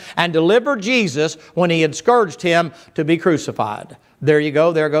them and delivered Jesus when he had scourged Him to be crucified. There you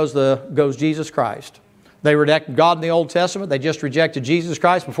go. There goes Jesus Christ. They rejected God in the Old Testament. They just rejected Jesus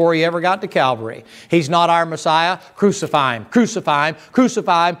Christ before He ever got to Calvary. He's not our Messiah. Crucify Him, crucify Him,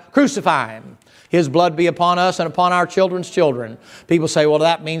 crucify Him, crucify Him. His blood be upon us and upon our children's children. People say, well,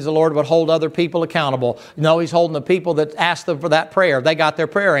 that means the Lord would hold other people accountable. No, He's holding the people that asked them for that prayer. They got their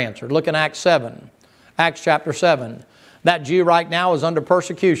prayer answered. Look in Acts 7. Acts chapter 7. That Jew right now is under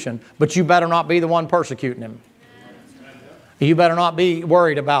persecution, but you better not be the one persecuting him. You better not be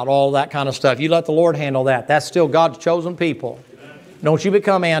worried about all that kind of stuff. You let the Lord handle that. That's still God's chosen people. Don't you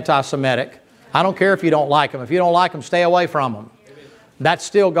become anti-Semitic. I don't care if you don't like them. If you don't like them, stay away from them. That's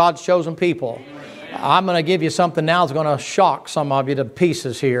still God's chosen people. I'm going to give you something now that's going to shock some of you to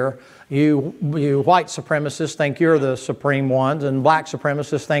pieces here. You white supremacists think you're the supreme ones, and black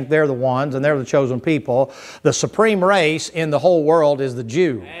supremacists think they're the ones, and they're the chosen people. The supreme race in the whole world is the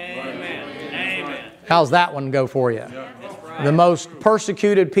Jew. Amen. How's that one go for you? The most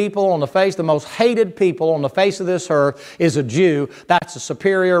persecuted people on the face, the most hated people on the face of this earth is a Jew. That's a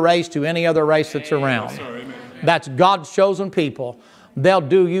superior race to any other race that's around. That's God's chosen people. They'll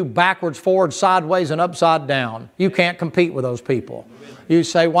do you backwards, forwards, sideways, and upside down. You can't compete with those people. You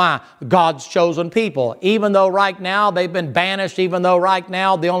say, why? God's chosen people. Even though right now they've been banished, even though right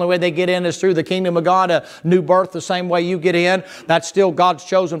now the only way they get in is through the kingdom of God, a new birth the same way you get in, that's still God's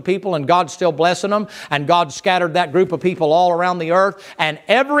chosen people, and God's still blessing them, and God scattered that group of people all around the earth, and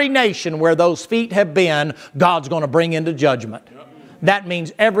every nation where those feet have been, God's going to bring into judgment. That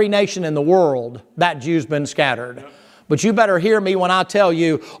means every nation in the world, that Jew's been scattered. But you better hear me when I tell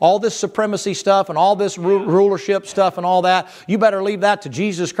you all this supremacy stuff and all this rulership stuff and all that, you better leave that to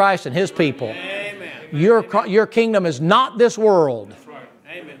Jesus Christ and His people. Amen. Your kingdom is not this world. That's right.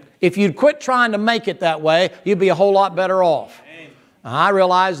 Amen. If you'd quit trying to make it that way, you'd be a whole lot better off. I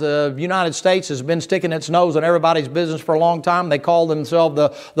realize the United States has been sticking its nose in everybody's business for a long time. They call themselves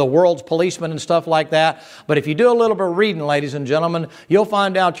the world's policeman and stuff like that. But if you do a little bit of reading, ladies and gentlemen, you'll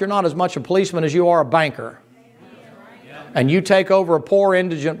find out you're not as much a policeman as you are a banker. And you take over poor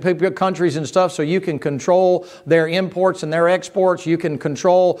indigent countries and stuff so you can control their imports and their exports. You can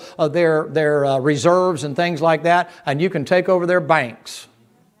control their reserves and things like that. And you can take over their banks.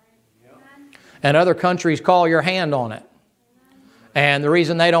 And other countries call your hand on it. And the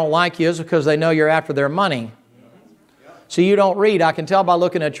reason they don't like you is because they know you're after their money. See, you don't read. I can tell by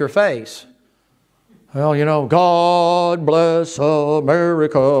looking at your face. Well, you know, God bless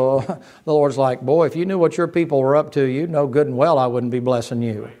America. The Lord's like, boy, if you knew what your people were up to, you'd know good and well I wouldn't be blessing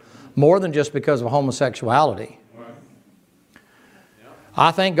you. More than just because of homosexuality.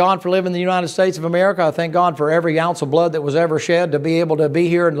 I thank God for living in the United States of America. I thank God for every ounce of blood that was ever shed to be able to be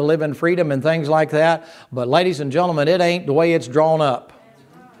here and to live in freedom and things like that. But ladies and gentlemen, it ain't the way it's drawn up.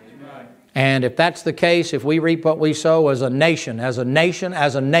 And if that's the case, if we reap what we sow as a nation,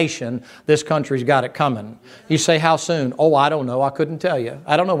 this country's got it coming. You say, how soon? Oh, I don't know. I couldn't tell you.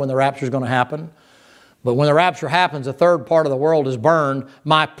 I don't know when the rapture's going to happen. But when the rapture happens, a third part of the world is burned.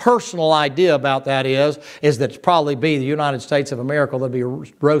 My personal idea about that is that it's probably be the United States of America that'll be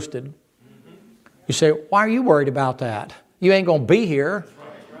roasted. You say, why are you worried about that? You ain't going to be here.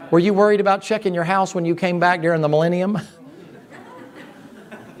 Were you worried about checking your house when you came back during the millennium?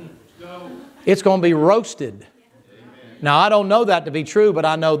 It's going to be roasted. Now, I don't know that to be true, but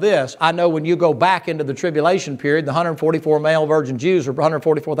I know this. I know when you go back into the tribulation period, the 144 male virgin Jews or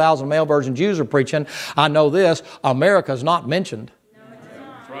 144,000 male virgin Jews are preaching. I know this. America's not mentioned.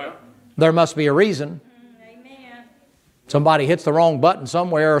 There must be a reason. Somebody hits the wrong button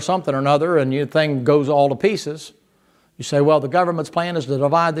somewhere or something or another, and your thing goes all to pieces. You say, well, the government's plan is to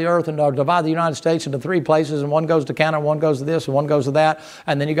divide the earth and divide the United States into three places, and one goes to Canada, one goes to this, and one goes to that.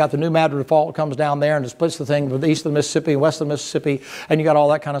 And then you got the New Madrid Fault comes down there and it splits the thing with the east of the Mississippi and west of the Mississippi, and you got all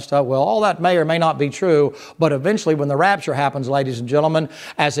that kind of stuff. Well, all that may or may not be true, but eventually when the rapture happens, ladies and gentlemen,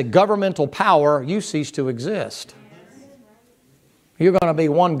 as a governmental power, you cease to exist. You're going to be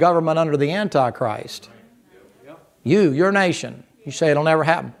one government under the Antichrist. Your nation. You say it'll never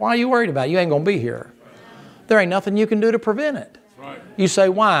happen. Why are you worried about it? You ain't going to be here. There ain't nothing you can do to prevent it. Right. You say,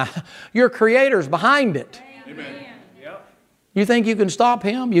 why? Your Creator's behind it. Amen. You think you can stop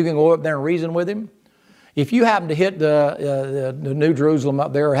Him? You can go up there and reason with Him? If you happen to hit the New Jerusalem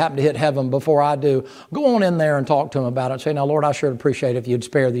up there or happen to hit heaven before I do, go on in there and talk to Him about it. Say, now, Lord, I sure appreciate it if you'd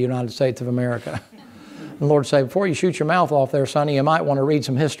spare the United States of America. And the Lord say, before you shoot your mouth off there, sonny, you might want to read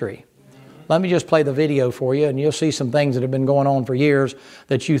some history. Let me just play the video for you, and you'll see some things that have been going on for years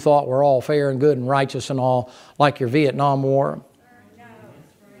that you thought were all fair and good and righteous and all, like your Vietnam War.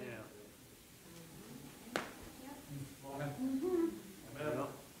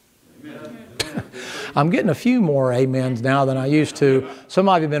 I'm getting a few more amens now than I used to. Some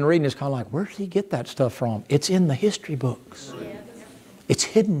of you have been reading this kind of like, where did he get that stuff from? It's in the history books. It's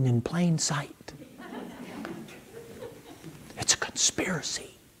hidden in plain sight. It's a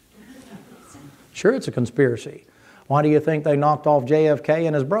conspiracy. Sure, it's a conspiracy. Why do you think they knocked off JFK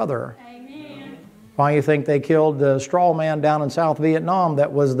and his brother? Amen. Why do you think they killed the straw man down in South Vietnam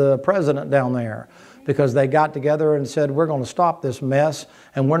that was the president down there? Because they got together and said, we're going to stop this mess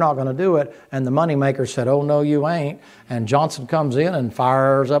and we're not going to do it. And the moneymaker said, oh, no, you ain't. And Johnson comes in and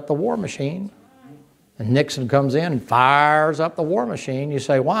fires up the war machine. And Nixon comes in and fires up the war machine. You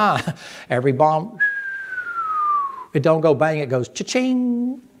say, why? Every bomb, it don't go bang, it goes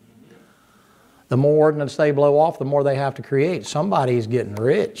cha-ching. The more ordnance they blow off, the more they have to create. Somebody's getting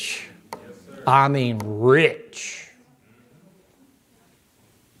rich. Yes, I mean rich.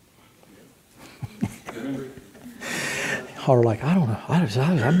 Or like, I don't know.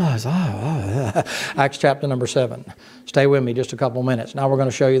 Acts chapter number 7. Stay with me just a couple minutes. Now we're going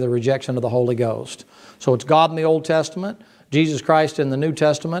to show you the rejection of the Holy Ghost. So it's God in the Old Testament, Jesus Christ in the New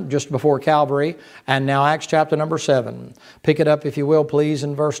Testament, just before Calvary, and now Acts chapter number 7. Pick it up, if you will, please,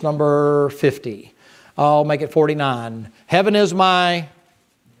 in verse number 50. I'll make it 49. Heaven is my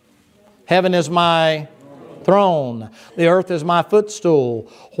throne. The earth is my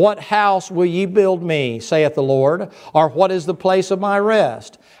footstool. What house will ye build me, saith the Lord? Or what is the place of my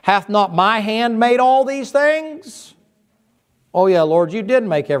rest? Hath not my hand made all these things? Oh yeah, Lord, you did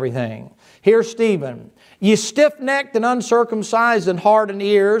make everything. Here's Stephen. Ye stiff-necked and uncircumcised in heart and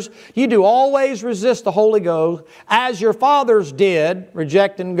ears, ye do always resist the Holy Ghost, as your fathers did,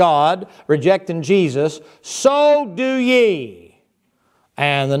 rejecting God, rejecting Jesus, so do ye.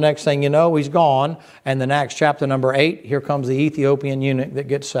 And the next thing you know, he's gone. And then Acts chapter number 8, here comes the Ethiopian eunuch that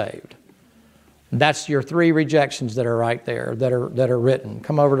gets saved. That's your 3 rejections that are right there, that are written.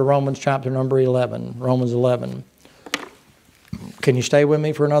 Come over to Romans chapter number 11. Romans 11. Can you stay with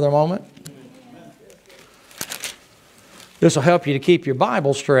me for another moment? This will help you to keep your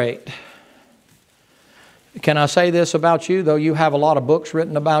Bible straight. Can I say this about you? Though you have a lot of books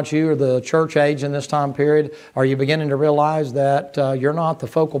written about you or the church age in this time period, are you beginning to realize that you're not the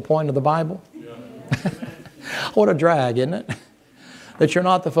focal point of the Bible? Yeah. What a drag, isn't it? That you're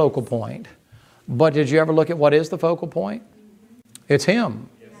not the focal point. But did you ever look at what is the focal point? It's Him.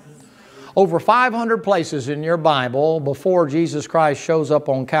 Over 500 places in your Bible before Jesus Christ shows up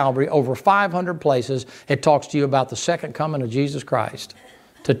on Calvary, over 500 places it talks to you about the second coming of Jesus Christ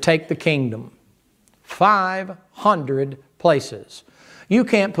to take the kingdom. 500 places. You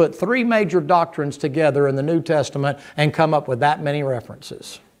can't put 3 major doctrines together in the New Testament and come up with that many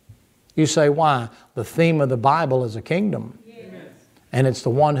references. You say, why? The theme of the Bible is a kingdom. Yes. And it's the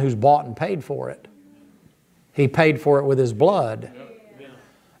one who's bought and paid for it. He paid for it with His blood. Yep.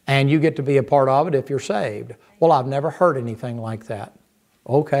 And you get to be a part of it if you're saved. Well, I've never heard anything like that.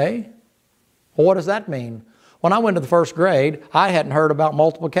 Okay. Well, what does that mean? When I went to the first grade, I hadn't heard about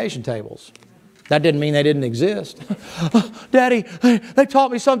multiplication tables. That didn't mean they didn't exist. Daddy, they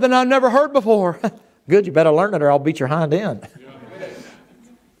taught me something I've never heard before. Good, you better learn it or I'll beat your hind end.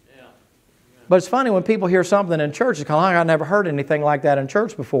 But it's funny when people hear something in church, it's kind of like, I never heard anything like that in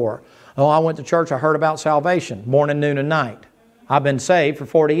church before. Oh, I went to church, I heard about salvation, morning, noon, and night. I've been saved for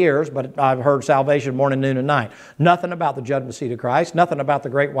 40 years, but I've heard salvation morning, noon, and night. Nothing about the judgment seat of Christ, nothing about the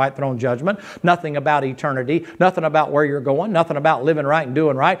great white throne judgment, nothing about eternity, nothing about where you're going, nothing about living right and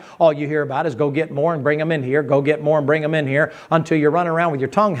doing right. All you hear about is go get more and bring them in here, go get more and bring them in here, until you're running around with your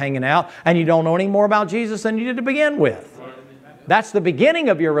tongue hanging out and you don't know any more about Jesus than you did to begin with. That's the beginning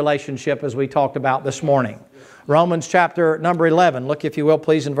of your relationship, as we talked about this morning. Romans chapter number 11. Look, if you will,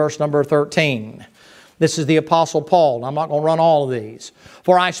 please, in verse number 13. This is the Apostle Paul. I'm not going to run all of these.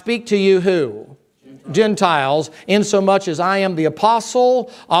 For I speak to you who? Gentiles, insomuch as I am the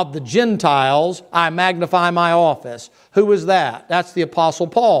apostle of the Gentiles, I magnify my office. Who is that? That's the Apostle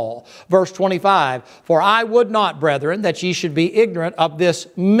Paul. Verse 25. For I would not, brethren, that ye should be ignorant of this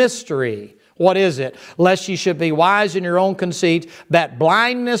mystery. What is it? Lest ye should be wise in your own conceit, that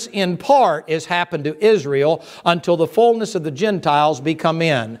blindness in part is happened to Israel until the fullness of the Gentiles be come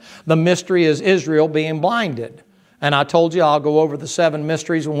in. The mystery is Israel being blinded. And I told you I'll go over the 7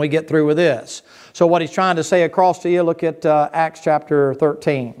 mysteries when we get through with this. So what he's trying to say across to you, look at Acts chapter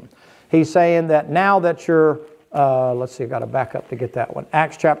 13. He's saying that now that you're, let's see, I've got to back up to get that one.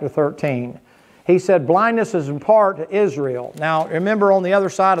 Acts chapter 13. He said blindness is in part to Israel. Now remember on the other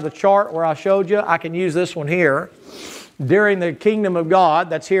side of the chart where I showed you, I can use this one here. During the kingdom of God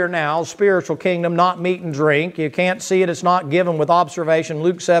that's here now, spiritual kingdom, not meat and drink. You can't see it, it's not given with observation.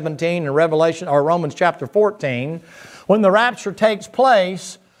 Luke 17 and Revelation or Romans chapter 14. When the rapture takes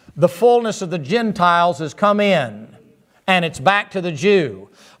place, The fullness of the Gentiles has come in, and it's back to the Jew.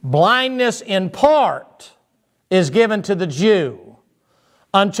 Blindness in part is given to the Jew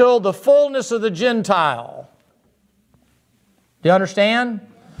until the fullness of the Gentile. Do you understand?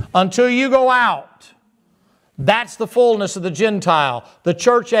 Until you go out, that's the fullness of the Gentile. The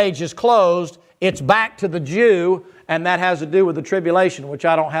church age is closed. It's back to the Jew, and that has to do with the tribulation, which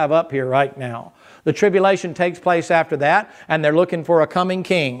I don't have up here right now. The tribulation takes place after that, and they're looking for a coming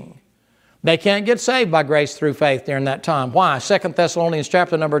king. They can't get saved by grace through faith during that time. Why? 2 Thessalonians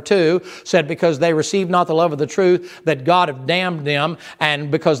chapter number 2 said, because they received not the love of the truth, that God have damned them,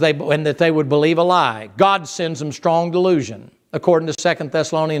 and that they would believe a lie. God sends them strong delusion, according to 2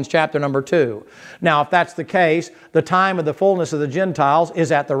 Thessalonians chapter number 2. Now, if that's the case, the time of the fullness of the Gentiles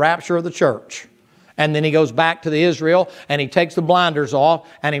is at the rapture of the church. And then He goes back to the Israel, and He takes the blinders off,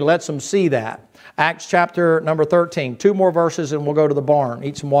 and He lets them see that. Acts chapter number 13. 2 more verses and we'll go to the barn.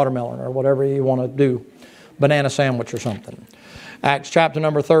 Eat some watermelon or whatever you want to do. Banana sandwich or something. Acts chapter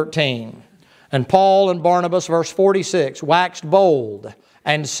number 13. And Paul and Barnabas, verse 46, waxed bold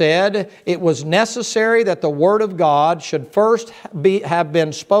and said, it was necessary that the word of God should first have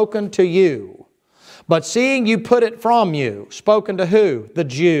been spoken to you. But seeing you put it from you, spoken to who? The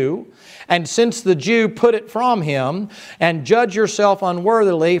Jew. And since the Jew put it from him, and judge yourself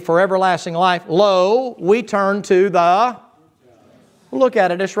unworthily for everlasting life, lo, we turn to the... Look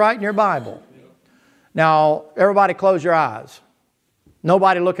at it, it's right in your Bible. Now, everybody close your eyes.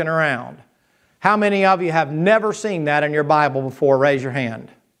 Nobody looking around. How many of you have never seen that in your Bible before? Raise your hand.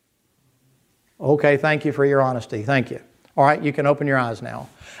 Okay, thank you for your honesty. Thank you. All right, you can open your eyes now.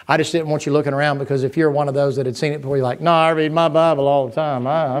 I just didn't want you looking around, because if you're one of those that had seen it before, you're like, no, I read my Bible all the time.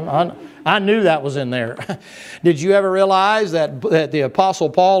 I knew that was in there. Did you ever realize that the Apostle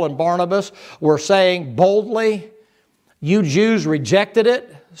Paul and Barnabas were saying boldly, you Jews rejected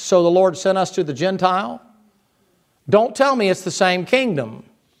it, so the Lord sent us to the Gentile? Don't tell me it's the same kingdom.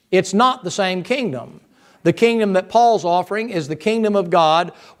 It's not the same kingdom. The kingdom that Paul's offering is the kingdom of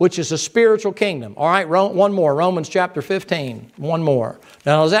God, which is a spiritual kingdom. All right, one more. Romans chapter 15. One more.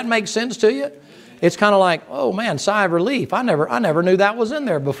 Now, does that make sense to you? It's kind of like, oh man, sigh of relief. I never knew that was in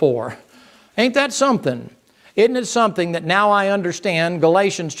there before. Ain't that something? Isn't it something that now I understand?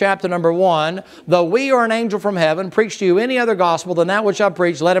 Galatians chapter number 1, though we or an angel from heaven preach to you any other gospel than that which I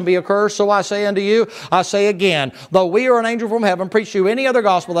preach, let him be accursed. So I say unto you, I say again, though we or an angel from heaven preach to you any other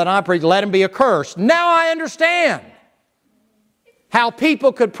gospel than I preach, let him be accursed. Now I understand how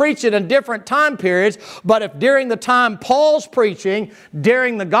people could preach it in different time periods, but if during the time Paul's preaching,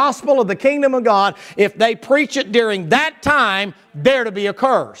 during the gospel of the kingdom of God, if they preach it during that time, they're to be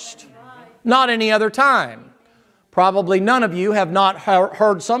accursed. Not any other time. Probably none of you have not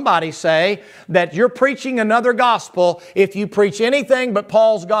heard somebody say that you're preaching another gospel if you preach anything but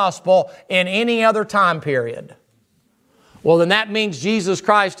Paul's gospel in any other time period. Well, then that means Jesus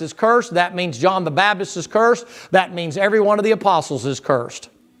Christ is cursed. That means John the Baptist is cursed. That means every one of the apostles is cursed.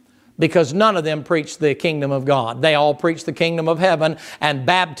 Because none of them preached the kingdom of God. They all preached the kingdom of heaven, and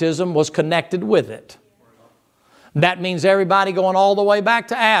baptism was connected with it. That means everybody going all the way back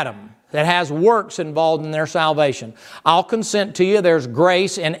to Adam that has works involved in their salvation. I'll consent to you, there's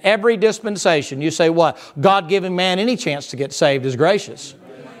grace in every dispensation. You say what? God giving man any chance to get saved is gracious.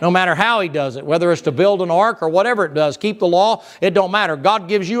 No matter how He does it, whether it's to build an ark or whatever it does, keep the law, it don't matter. God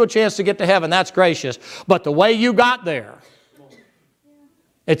gives you a chance to get to heaven, that's gracious. But the way you got there,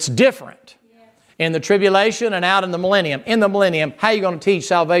 it's different. In the tribulation and out in the millennium. In the millennium, how are you going to teach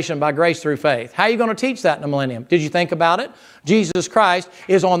salvation by grace through faith? How are you going to teach that in the millennium? Did you think about it? Jesus Christ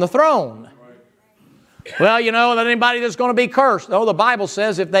is on the throne. Well, you know, that anybody that's going to be cursed. Oh, the Bible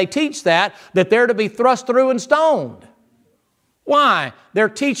says if they teach that they're to be thrust through and stoned. Why? They're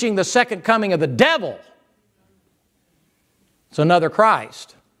teaching the second coming of the devil. It's another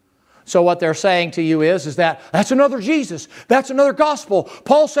Christ. So what they're saying to you is that that's another Jesus. That's another gospel.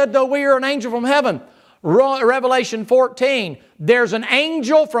 Paul said, though we are an angel from heaven. Revelation 14, there's an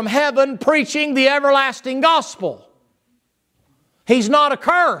angel from heaven preaching the everlasting gospel. He's not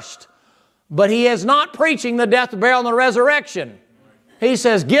accursed, but he is not preaching the death, burial, and the resurrection. He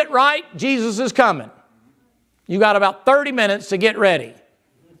says, get right, Jesus is coming. You got about 30 minutes to get ready.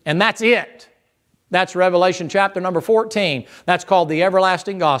 And that's it. That's Revelation chapter number 14. That's called the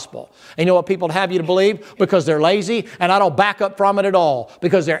everlasting gospel. And you know what people have you to believe? Because they're lazy, and I don't back up from it at all.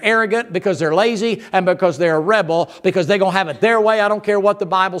 Because they're arrogant, because they're lazy, and because they're a rebel, because they're going to have it their way. I don't care what the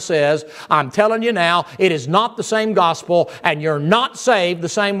Bible says. I'm telling you now, it is not the same gospel, and you're not saved the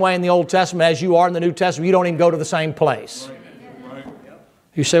same way in the Old Testament as you are in the New Testament. You don't even go to the same place.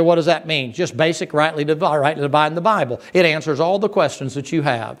 You say, what does that mean? Just basic rightly dividing the Bible. It answers all the questions that you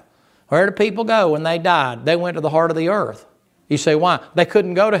have. Where did people go when they died? They went to the heart of the earth. You say, why? They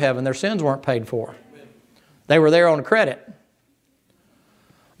couldn't go to heaven. Their sins weren't paid for. They were there on credit.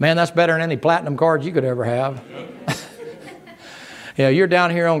 Man, that's better than any platinum card you could ever have. Yeah, you're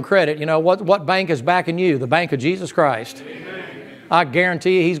down here on credit. You know, what bank is backing you? The bank of Jesus Christ. Amen. I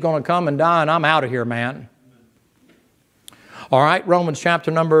guarantee you He's going to come and die, and I'm out of here, man. All right, Romans chapter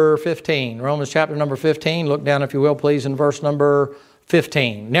number 15. Romans chapter number 15. Look down, if you will, please, in verse number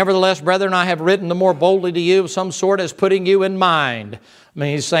 15. Nevertheless, brethren, I have written the more boldly to you of some sort as putting you in mind. I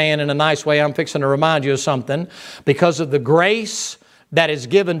mean, he's saying in a nice way, I'm fixing to remind you of something. Because of the grace that is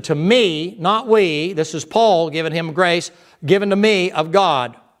given to me, not we, this is Paul giving him grace, given to me of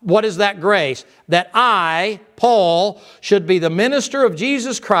God. What is that grace? That I, Paul, should be the minister of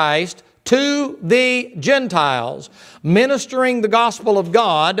Jesus Christ to the Gentiles, ministering the gospel of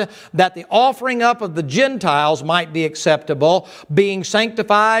God, that the offering up of the Gentiles might be acceptable, being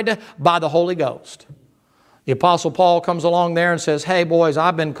sanctified by the Holy Ghost. The Apostle Paul comes along there and says, hey boys,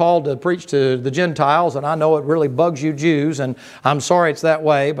 I've been called to preach to the Gentiles, and I know it really bugs you Jews, and I'm sorry it's that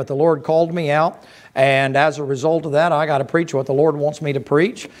way, but the Lord called me out, and as a result of that, I got to preach what the Lord wants me to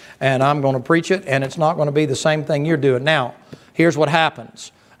preach, and I'm going to preach it, and it's not going to be the same thing you're doing. Now, here's what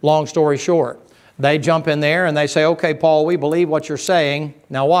happens. Long story short, they jump in there and they say, okay, Paul, we believe what you're saying.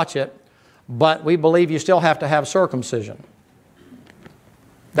 Now watch it. But we believe you still have to have circumcision.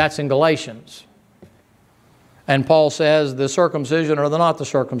 That's in Galatians. And Paul says the circumcision or the not the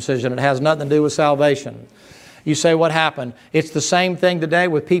circumcision, it has nothing to do with salvation. You say, what happened? It's the same thing today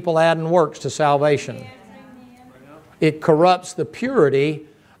with people adding works to salvation. It corrupts the purity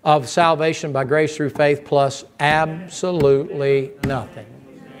of salvation by grace through faith plus absolutely nothing.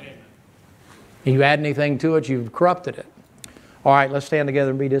 If you add anything to it, you've corrupted it. All right, let's stand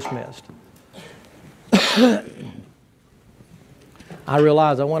together and be dismissed. I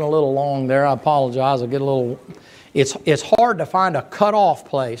realize I went a little long there. I apologize. I get a little... It's hard to find a cut-off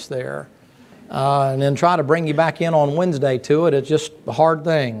place there. And then try to bring you back in on Wednesday to it. It's just a hard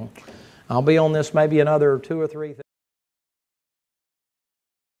thing. I'll be on this maybe another 2 or 3 things.